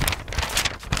here.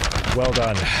 Well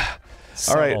done.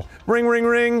 All right. Ring, ring,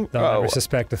 ring. They'll never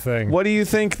suspect a thing. What do you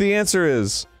think the answer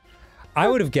is? I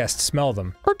would have guessed smell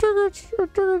them. I think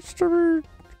it's to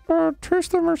be,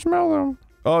 taste them or smell them.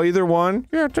 Oh, either one?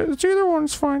 Yeah, it's either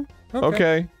one's fine.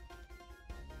 Okay.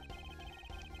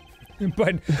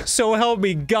 But so help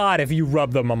me God if you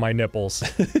rub them on my nipples.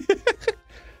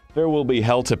 There will be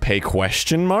hell to pay,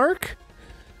 question mark?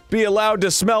 Be allowed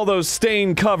to smell those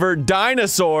stain-covered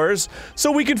dinosaurs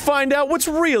so we can find out what's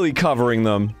really covering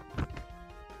them.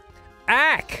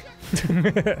 Ack!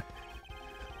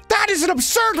 That is an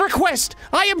absurd request!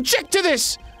 I object to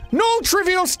this! No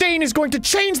trivial stain is going to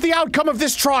change the outcome of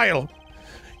this trial!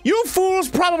 You fools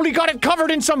probably got it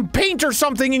covered in some paint or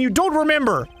something and you don't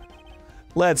remember!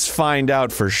 Let's find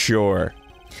out for sure.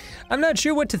 I'm not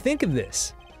sure what to think of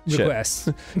this request.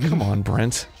 Come on,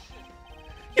 Brent.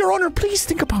 Your Honor, please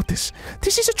think about this.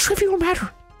 This is a trivial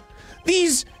matter.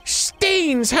 These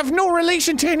stains have no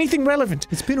relation to anything relevant.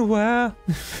 It's been a while.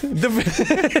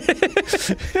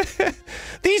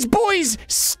 These boys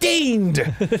stained.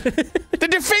 The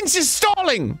defense is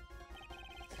stalling.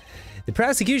 The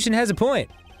prosecution has a point.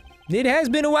 It has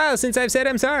been a while since I've said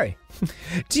I'm sorry.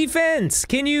 Defense,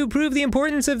 can you prove the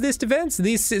importance of this defense?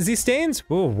 These stains?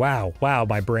 Oh, wow,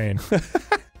 my brain.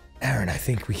 Aaron, I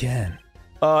think we can.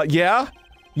 Yeah?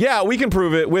 Yeah, we can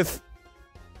prove it with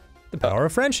The power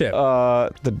of friendship.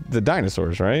 the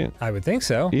dinosaurs, right? I would think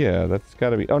so. Yeah, that's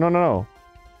gotta be. Oh, no.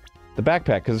 The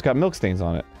backpack, because it's got milk stains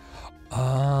on it. Oh.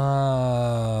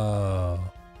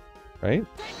 Right?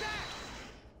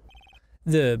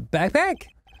 The backpack?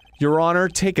 Your Honor,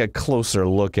 take a closer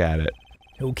look at it.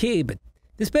 Okay, but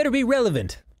this better be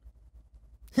relevant.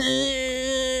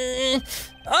 There's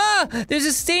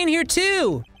a stain here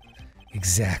too!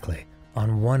 Exactly.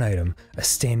 On one item, a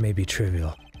stain may be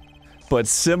trivial. But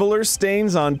similar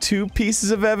stains on two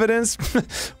pieces of evidence?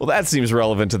 Well, that seems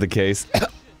relevant to the case.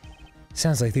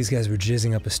 Sounds like these guys were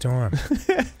jizzing up a storm.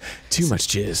 Too much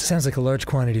jizz. Sounds like a large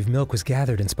quantity of milk was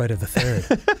gathered in spite of the third.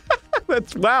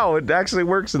 Wow, it actually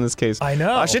works in this case. I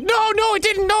know. No, it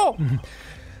didn't, no!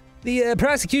 The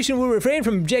prosecution will refrain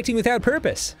from objecting without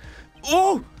purpose.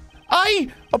 Oh, I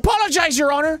apologize,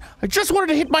 Your Honor. I just wanted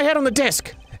to hit my head on the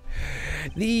desk.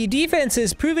 The defense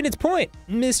has proven its point.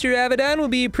 Mr. Avedon will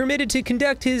be permitted to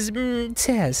conduct his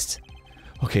test.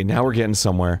 Okay, now we're getting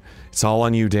somewhere. It's all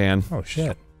on you, Dan. Oh,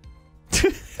 shit.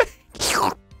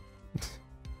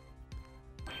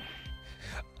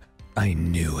 I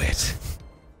knew it.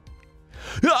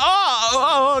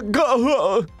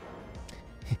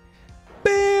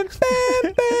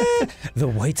 The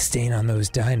white stain on those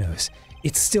dinos.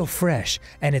 It's still fresh,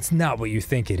 and it's not what you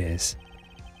think it is.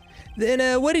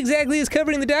 Then what exactly is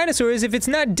covering the dinosaurs if it's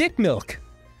not dick milk?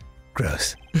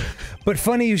 Gross. But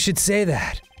funny you should say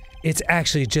that. It's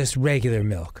actually just regular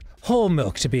milk. Whole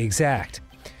milk, to be exact.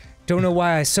 Don't know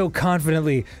why I so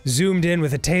confidently zoomed in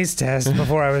with a taste test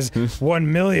before I was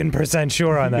 1,000,000%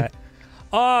 sure on that.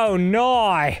 Oh,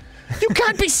 no! You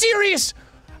can't be serious!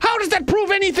 How does that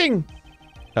prove anything?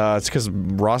 It's because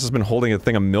Ross has been holding a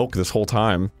thing of milk this whole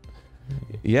time.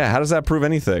 Yeah, how does that prove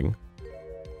anything?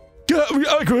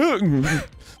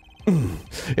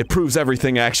 It proves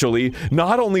everything, actually.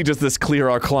 Not only does this clear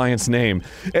our client's name,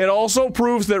 it also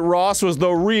proves that Ross was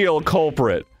the real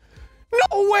culprit.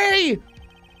 No way!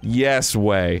 Yes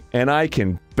way, and I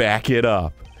can back it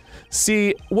up.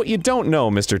 See, what you don't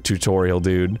know, Mr. Tutorial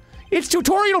Dude. It's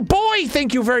Tutorial Boy,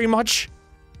 thank you very much.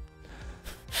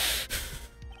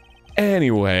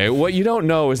 Anyway, what you don't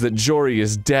know is that Jory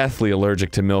is deathly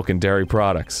allergic to milk and dairy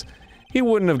products. He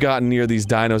wouldn't have gotten near these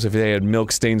dinos if they had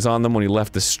milk stains on them when he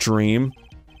left the stream.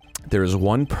 There is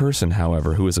one person,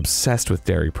 however, who is obsessed with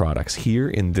dairy products here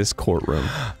in this courtroom.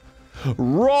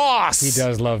 Ross! He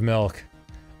does love milk.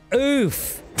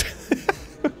 Oof!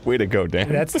 Way to go, Dan.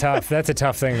 That's tough. That's a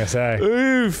tough thing to say.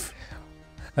 Oof!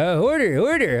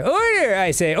 Order!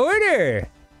 I say, order!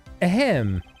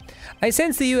 Ahem. I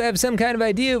sense that you have some kind of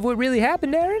idea of what really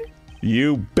happened, Aaron?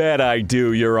 You bet I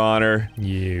do, Your Honor.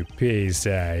 You piece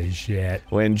of shit.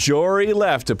 When Jory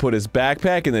left to put his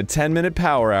backpack in the 10-minute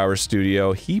Power Hour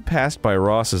studio, he passed by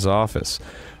Ross's office.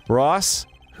 Ross,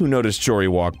 who noticed Jory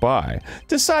walk by,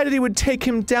 decided he would take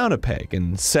him down a peg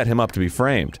and set him up to be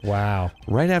framed. Wow.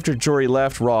 Right after Jory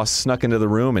left, Ross snuck into the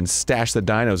room and stashed the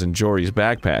dinos in Jory's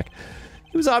backpack.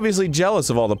 He was obviously jealous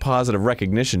of all the positive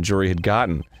recognition Jory had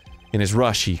gotten. In his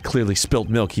rush, he clearly spilt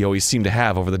milk he always seemed to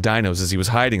have over the dinos as he was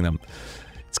hiding them.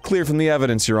 It's clear from the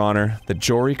evidence, Your Honor, that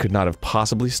Jory could not have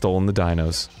possibly stolen the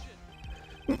dinos.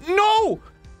 No!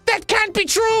 That can't be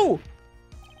true!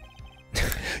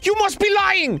 You must be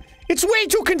lying! It's way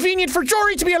too convenient for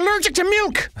Jory to be allergic to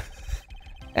milk!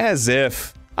 As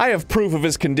if. I have proof of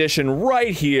his condition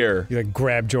right here. You like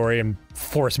grab Jory and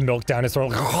force milk down his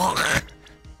throat.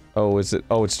 Oh, is it?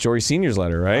 Oh, it's Jory Sr.'s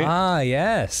letter, right? Ah,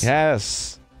 yes.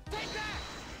 Yes.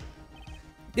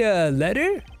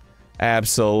 Letter?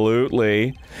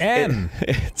 Absolutely.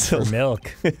 It's For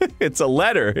milk. it's a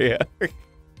letter, yeah.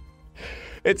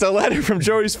 It's a letter from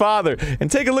Jory's father.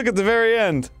 And take a look at the very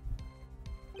end.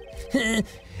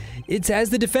 It's as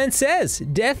the defense says,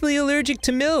 deathly allergic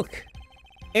to milk.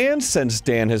 And since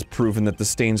Dan has proven that the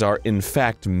stains are in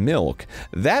fact milk,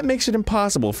 that makes it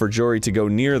impossible for Jory to go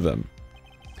near them.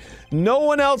 No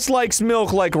one else likes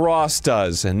milk like Ross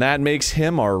does, and that makes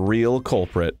him our real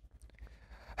culprit.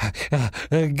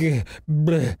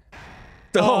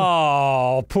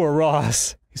 Oh, poor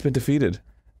Ross. He's been defeated.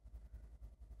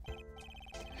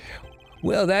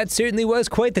 Well, that certainly was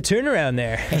quite the turnaround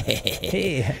there.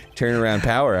 Hey, Turnaround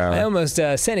power hour. I almost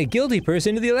sent a guilty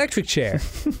person to the electric chair.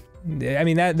 I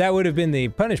mean, that would have been the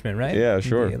punishment, right? Yeah,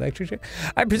 sure. The electric chair.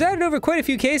 I presided over quite a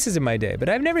few cases in my day, but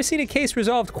I've never seen a case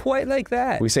resolved quite like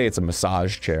that. We say it's a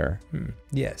massage chair,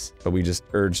 Yes. but we just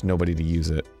urge nobody to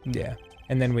use it. Yeah.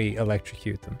 And then we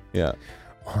electrocute them. Yeah.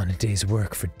 On a day's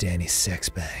work for Danny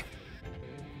Sexbang.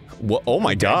 Well, oh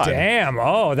my god. Damn.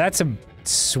 Oh, that's a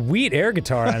sweet air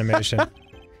guitar animation.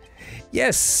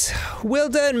 Yes. Well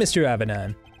done, Mr.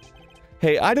 Avanon.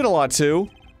 Hey, I did a lot too.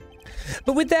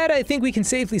 But with that, I think we can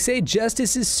safely say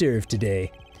justice is served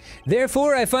today.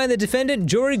 Therefore, I find the defendant,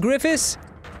 Jory Griffiths,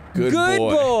 Good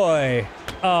boy.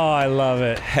 Oh, I love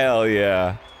it. Hell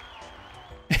yeah.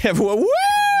 Everyone,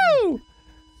 woo!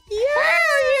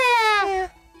 Yeah!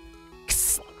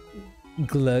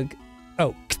 Glug.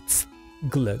 Oh,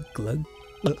 glug, glug.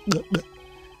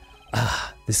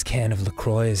 Ah, this can of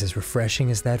LaCroix is as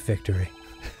refreshing as that victory.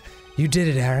 You did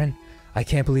it, Aaron. I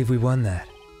can't believe we won that.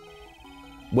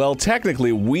 Well,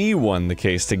 technically, we won the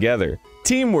case together.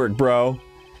 Teamwork, bro.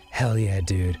 Hell yeah,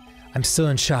 dude. I'm still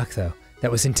in shock, though.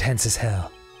 That was intense as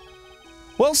hell.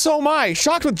 Well, so am I.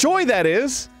 Shocked with joy, that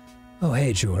is. Oh,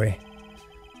 hey, Jory.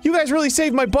 You guys really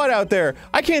saved my butt out there.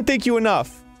 I can't thank you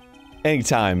enough.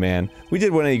 Anytime, man. We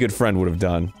did what any good friend would have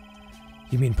done.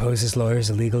 You mean pose as lawyers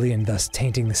illegally and thus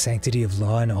tainting the sanctity of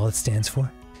law and all it stands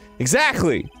for?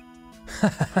 Exactly.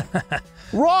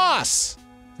 Ross!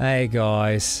 Hey,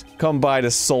 guys. Come by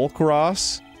to sulk,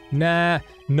 Ross? Nah.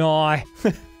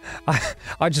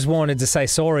 I just wanted to say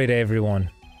sorry to everyone.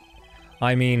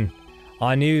 I mean,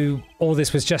 I knew all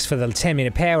this was just for the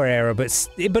 10-minute power hour,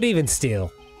 but even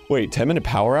still. Wait, 10-minute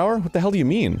power hour? What the hell do you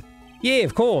mean? Yeah,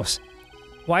 of course.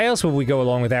 Why else would we go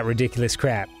along with that ridiculous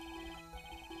crap?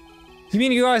 You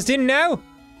mean you guys didn't know?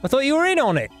 I thought you were in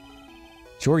on it.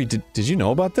 Jory, did you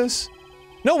know about this?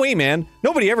 No way, man.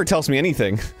 Nobody ever tells me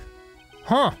anything.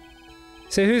 Huh.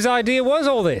 So whose idea was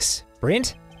all this?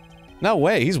 Brent? No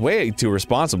way. He's way too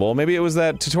responsible. Maybe it was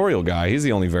that tutorial guy. He's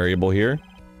the only variable here.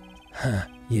 Huh.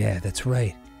 Yeah, that's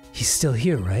right. He's still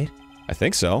here, right? I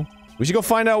think so. We should go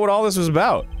find out what all this was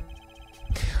about.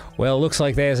 Well, looks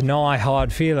like there's nigh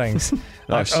hard feelings.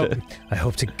 Shit. I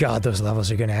hope to God those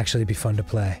levels are gonna actually be fun to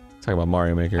play. Talk about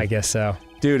Mario Maker. I guess so.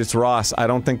 Dude, it's Ross. I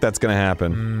don't think that's gonna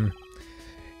happen.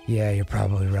 Yeah, you're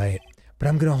probably right. But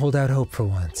I'm gonna hold out hope for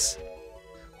once.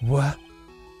 What?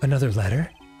 Another letter?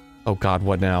 Oh god,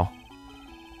 what now?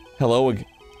 Hello again.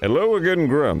 Hello again,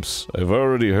 Grumps. I've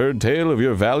already heard tale of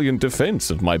your valiant defense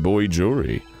of my boy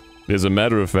Jory. As a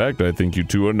matter of fact, I think you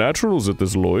two are naturals at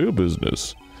this lawyer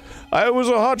business. I was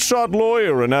a hotshot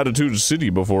lawyer in Attitude City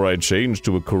before I changed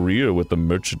to a career with the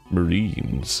Merchant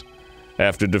Marines.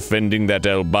 After defending that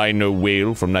albino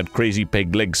whale from that crazy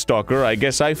peg-leg stalker, I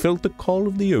guess I felt the call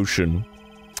of the ocean.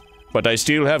 But I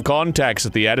still have contacts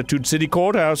at the Attitude City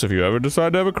Courthouse if you ever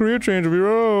decide to have a career change of your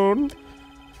own.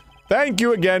 Thank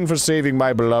you again for saving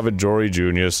my beloved Jory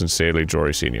Jr., sincerely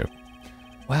Jory Sr.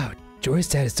 Wow, Jory's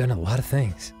dad has done a lot of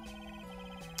things.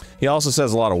 He also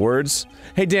says a lot of words.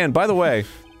 Hey Dan, by the way.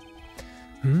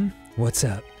 What's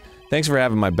up? Thanks for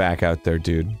having my back out there,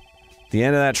 dude. The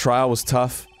end of that trial was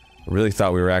tough. I really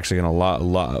thought we were actually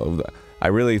gonna I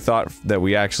really thought that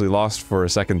we actually lost for a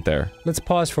second there. Let's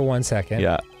pause for 1 second.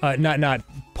 Yeah. Not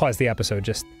pause the episode,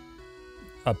 just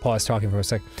pause talking for a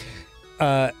sec.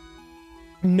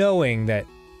 Knowing that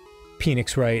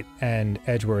Phoenix Wright and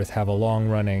Edgeworth have a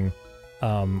long-running,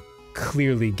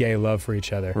 clearly gay love for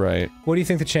each other. Right. What do you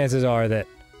think the chances are that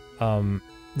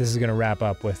this is gonna wrap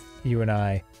up with you and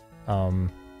I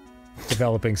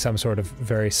developing some sort of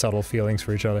very subtle feelings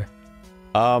for each other.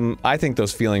 I think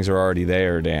those feelings are already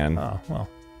there, Dan. Oh, well.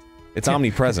 It's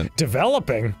omnipresent.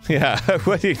 Developing? Yeah,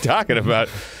 what are you talking about?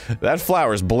 That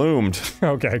flower's bloomed.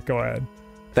 Okay, go ahead.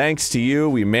 Thanks to you,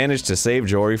 we managed to save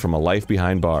Jory from a life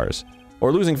behind bars.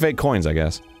 Or losing fake coins, I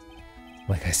guess.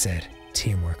 Like I said,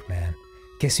 teamwork, man.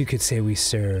 Guess you could say we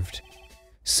served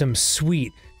some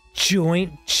sweet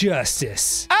joint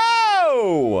justice.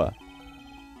 Oh!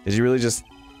 Did you really just...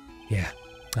 Yeah,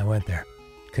 I went there.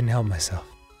 Couldn't help myself.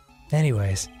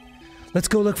 Anyways, let's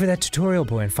go look for that tutorial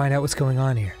boy and find out what's going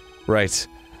on here. Right.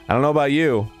 I don't know about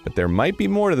you, but there might be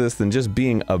more to this than just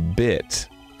being a bit.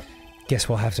 Guess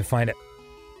we'll have to find it.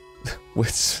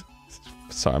 With...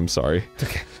 I'm sorry.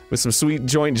 Okay. With some sweet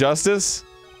joint justice?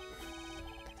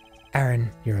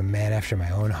 Aaron, you're a man after my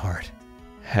own heart.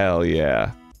 Hell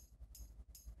yeah.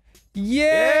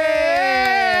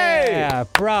 Yeah!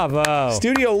 Bravo!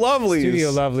 Studio Lovelies!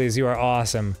 Studio Lovelies, you are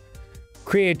awesome.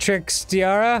 Creatrix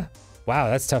Tiara? Wow,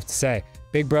 that's tough to say.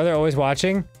 Big Brother always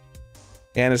watching.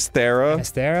 Anasthera.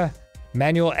 Estera.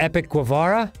 Manuel Epic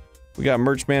Guevara. We got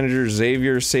merch manager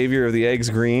Xavier, savior of the eggs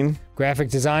green. Graphic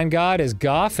design god is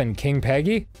Goff and King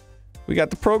Peggy. We got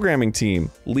the programming team.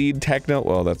 Lead techno,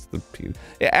 well, that's the...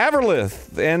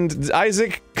 Averlith and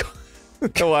Isaac...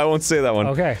 Oh, I won't say that one.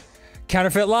 Okay.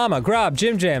 Counterfeit Llama, Grob,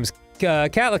 Jim Jams,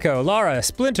 Catlico, Lara,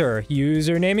 Splinter,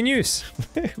 username and use.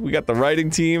 We got the writing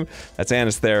team. That's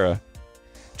Anasthera.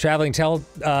 Traveling tellers.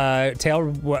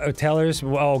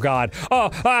 Oh God.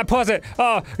 Pause it.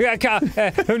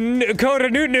 Coda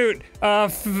Newt Newt.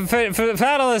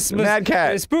 Fatalist. Mad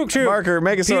Cat. Spook Troop. Marker.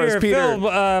 Megasaurus. Peter.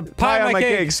 Phil, Pie on my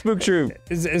cake. Spook Troop.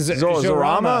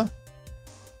 Zorama.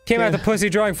 Came out the pussy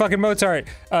drawing fucking Mozart.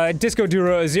 Disco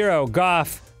Duro Zero.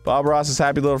 Goff. Bob Ross's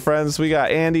happy little friends. We got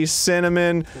Andy,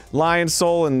 Cinnamon, Lion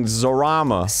Soul, and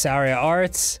Zorama. Saria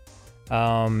Arts.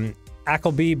 Appleby,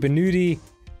 Benuti.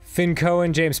 Finn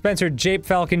Cohen, James Spencer, Jape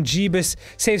Falcon, Jeebus,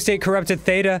 Safe State Corrupted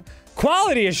Theta,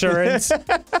 Quality Assurance.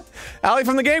 Allie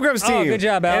from the Game Grumps team. Oh, good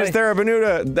job, Allie. Anasthera,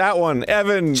 Benuta, that one,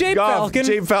 Evan, Jape Goff, Falcon.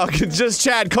 Jape Falcon, Just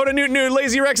Chad, Coda Newt Newt,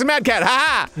 Lazy Rex, and Mad Cat. Ha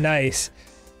ha! Nice.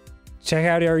 Check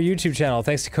out our YouTube channel.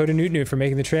 Thanks to Coda Newt Newt for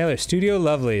making the trailer. Studio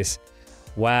Lovelies.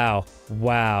 Wow.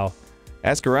 Wow.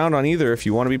 Ask around on either if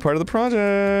you want to be part of the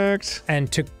project.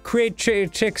 And to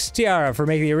Creatrix Tiara for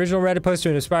making the original Reddit poster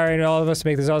and inspiring all of us to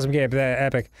make this awesome game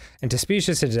epic. And to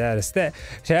Specious and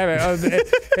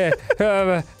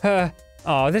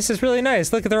oh, this is really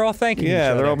nice. Look, they're all thanking each other.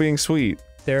 Yeah, they're all being sweet.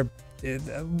 They're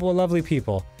well, lovely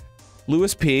people.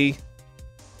 Lewis P.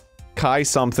 Kai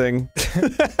something.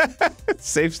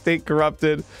 Safe State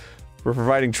Corrupted for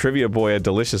providing Trivia Boy a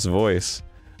delicious voice.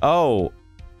 Oh,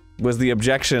 was the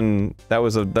objection that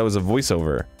was a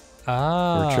voiceover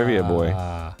for Trivia Boy.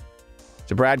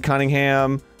 To Brad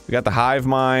Cunningham, we got the Hive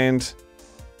Mind,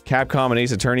 Capcom and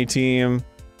Ace Attorney team.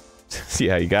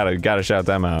 Yeah, you gotta shout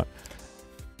them out.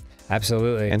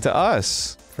 Absolutely. And to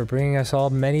us. For bringing us all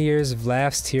many years of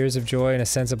laughs, tears of joy, and a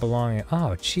sense of belonging.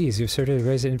 Oh, geez, you've served as a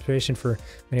great inspiration for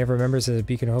many of our members as a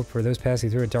beacon of hope for those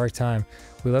passing through a dark time.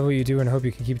 We love what you do and hope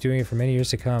you can keep doing it for many years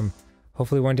to come.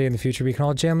 Hopefully one day in the future we can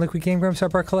all jam Liquid Game Grumps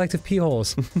up our collective pee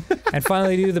holes. And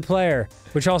finally do the player,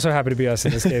 which also happened to be us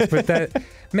in this case. But that,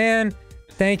 man,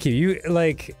 thank you. You,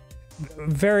 like,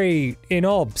 very, in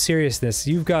all seriousness,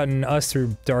 you've gotten us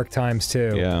through dark times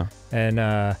too. Yeah.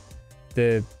 And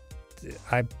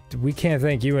we can't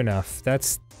thank you enough.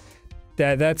 That's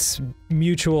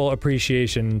mutual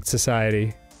appreciation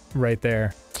society right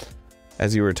there.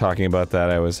 As you were talking about that,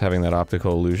 I was having that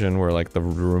optical illusion where like the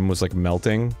room was like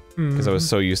melting because I was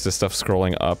so used to stuff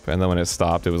scrolling up, and then when it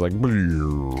stopped, it was like,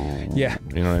 yeah,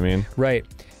 you know what I mean? Right.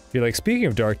 You're like, speaking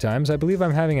of dark times, I believe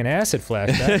I'm having an acid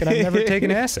flashback, and I've never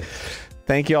taken acid.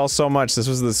 Thank you all so much. This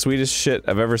was the sweetest shit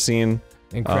I've ever seen.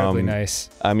 Incredibly nice.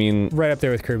 I mean, right up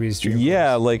there with Kirby's Dream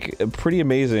Yeah, Course. like pretty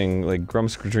amazing. Like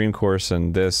Grump's Dream Course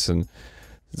and this, and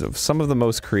some of the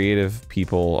most creative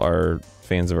people are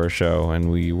fans of our show, and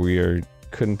we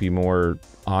couldn't be more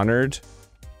honored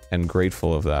and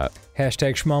grateful of that.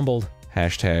 Hashtag schmumbled.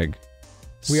 Hashtag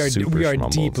we are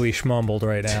schmumbled. deeply schmumbled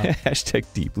right now. Hashtag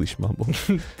deeply schmumbled.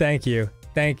 Thank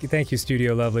you,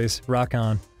 Studio Lovelies. Rock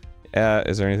on.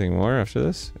 Is there anything more after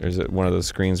this, or is it one of those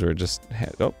screens where it just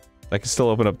oh, I can still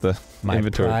open up the My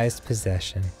inventory. prized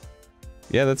possession.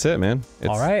 Yeah, that's it, man.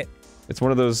 All right. It's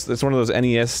one of those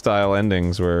NES style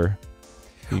endings where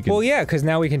you can, Well, yeah, because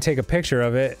now we can take a picture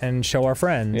of it and show our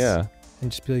friends. Yeah.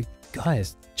 And just be like,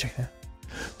 guys, check it out.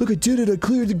 Look, I did it. I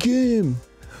cleared the game.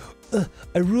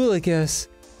 I rule, I guess.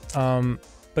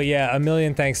 But yeah, a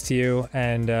million thanks to you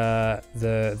and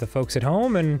the folks at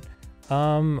home, and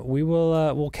we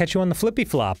will we'll catch you on the flippy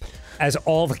flop, as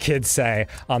all the kids say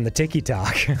on the Tiki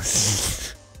Talk.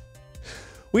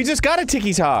 We just got a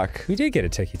Tiki Talk. We did get a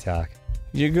Tiki Talk.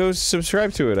 You go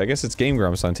subscribe to it. I guess it's Game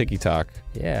Grumps on Tiki Talk.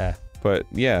 Yeah. But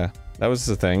yeah, that was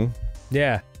the thing.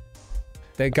 Yeah.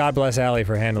 God bless Allie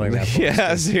for handling that. For us, Yeah,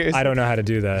 'cause seriously. I don't know how to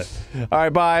do that. All right,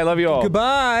 bye. Love you all.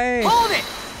 Goodbye. Hold it!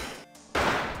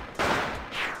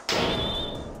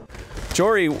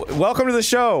 Jory, welcome to the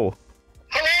show.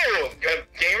 Hello,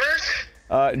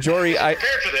 gamers. Jory,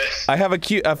 Prepared for this. I have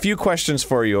a few questions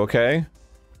for you, okay?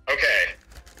 Okay.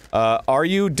 Are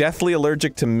you deathly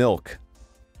allergic to milk?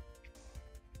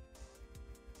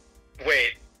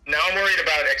 Wait. Now I'm worried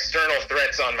about external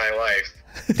threats on my life.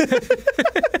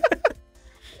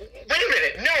 Wait a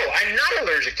minute. No, I'm not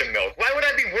allergic to milk. Why would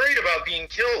I be worried about being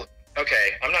killed?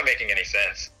 Okay, I'm not making any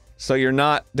sense. So you're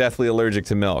not deathly allergic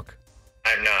to milk?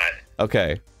 I'm not.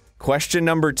 Okay. Question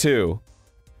number 2.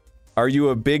 Are you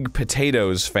a big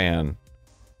Potatoes fan?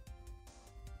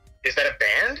 Is that a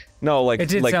band? No, like... It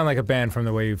did sound like a band from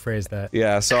the way you phrased that.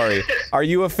 Yeah, sorry. Are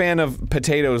you a fan of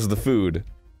Potatoes, the food?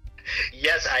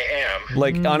 Yes, I am.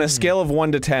 Like, on a scale of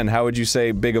 1 to 10, how would you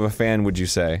say big of a fan would you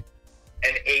say?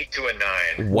 An 8 to a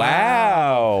 9.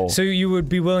 Wow! So you would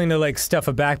be willing to, like, stuff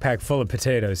a backpack full of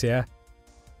potatoes, yeah?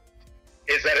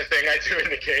 Is that a thing I do in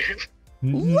the cave?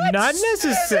 Not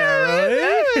necessarily.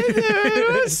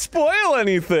 Don't spoil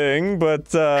anything,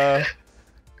 but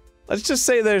let's just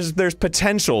say there's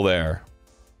potential there.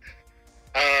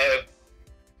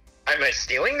 Am I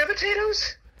stealing the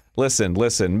potatoes?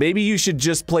 Listen, maybe you should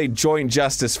just play Joint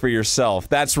Justice for yourself.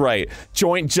 That's right,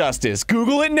 Joint Justice.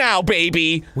 Google it now,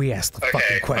 baby! We ask the Okay,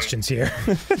 fucking questions here.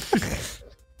 Wait,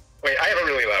 I have a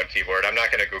really loud keyboard. I'm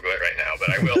not going to Google it right now, but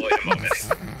I will in a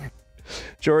moment.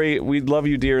 Jory, we love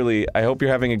you dearly. I hope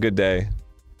you're having a good day.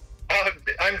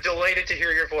 I'm delighted to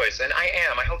hear your voice, and I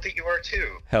am. I hope that you are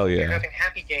too. Hell You're yeah. having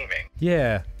happy gaming.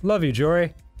 Yeah. Love you,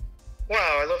 Jory.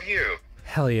 Wow, I love you.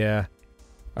 Hell yeah.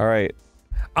 All right.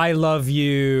 I love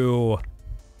you.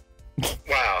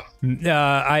 Wow.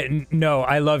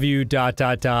 I love you, ...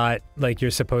 Like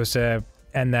you're supposed to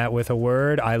end that with a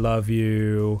word. I love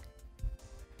you,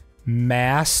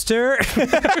 Master.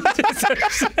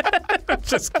 I'm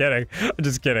just kidding.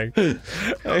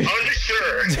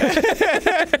 Unsure.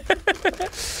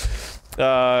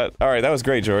 All right, that was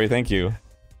great, Jory. Thank you.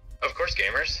 Of course,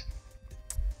 gamers.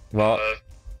 Well,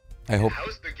 I hope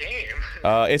How's the game?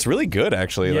 it's really good,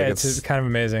 actually. Yeah, Like it's kind of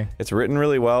amazing. it's written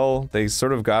really well. They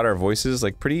sort of got our voices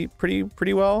like pretty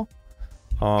well.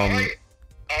 All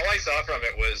I saw from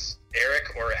it was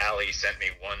Eric or Ali sent me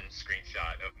one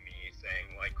screenshot of me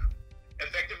saying, like,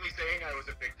 effectively saying I was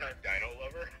a big-time dino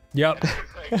lover. Yep.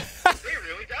 Like, they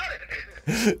really got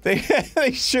it.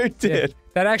 they sure did.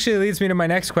 That actually leads me to my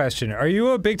next question. Are you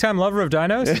a big-time lover of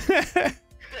dinos?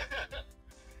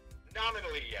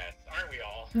 Nominally, yes. Aren't we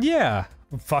all? Yeah.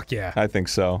 Fuck yeah. I think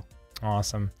so.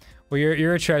 Awesome. Well,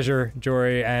 you're a treasure,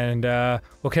 Jory, and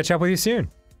we'll catch up with you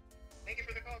soon. Thank you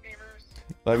for the call, gamers.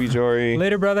 Love you, Jory.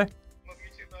 Later, brother. Love you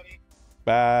too, buddy.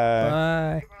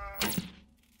 Bye. Bye.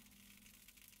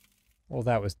 Well,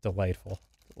 that was delightful.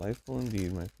 Delightful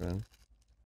indeed, my friend.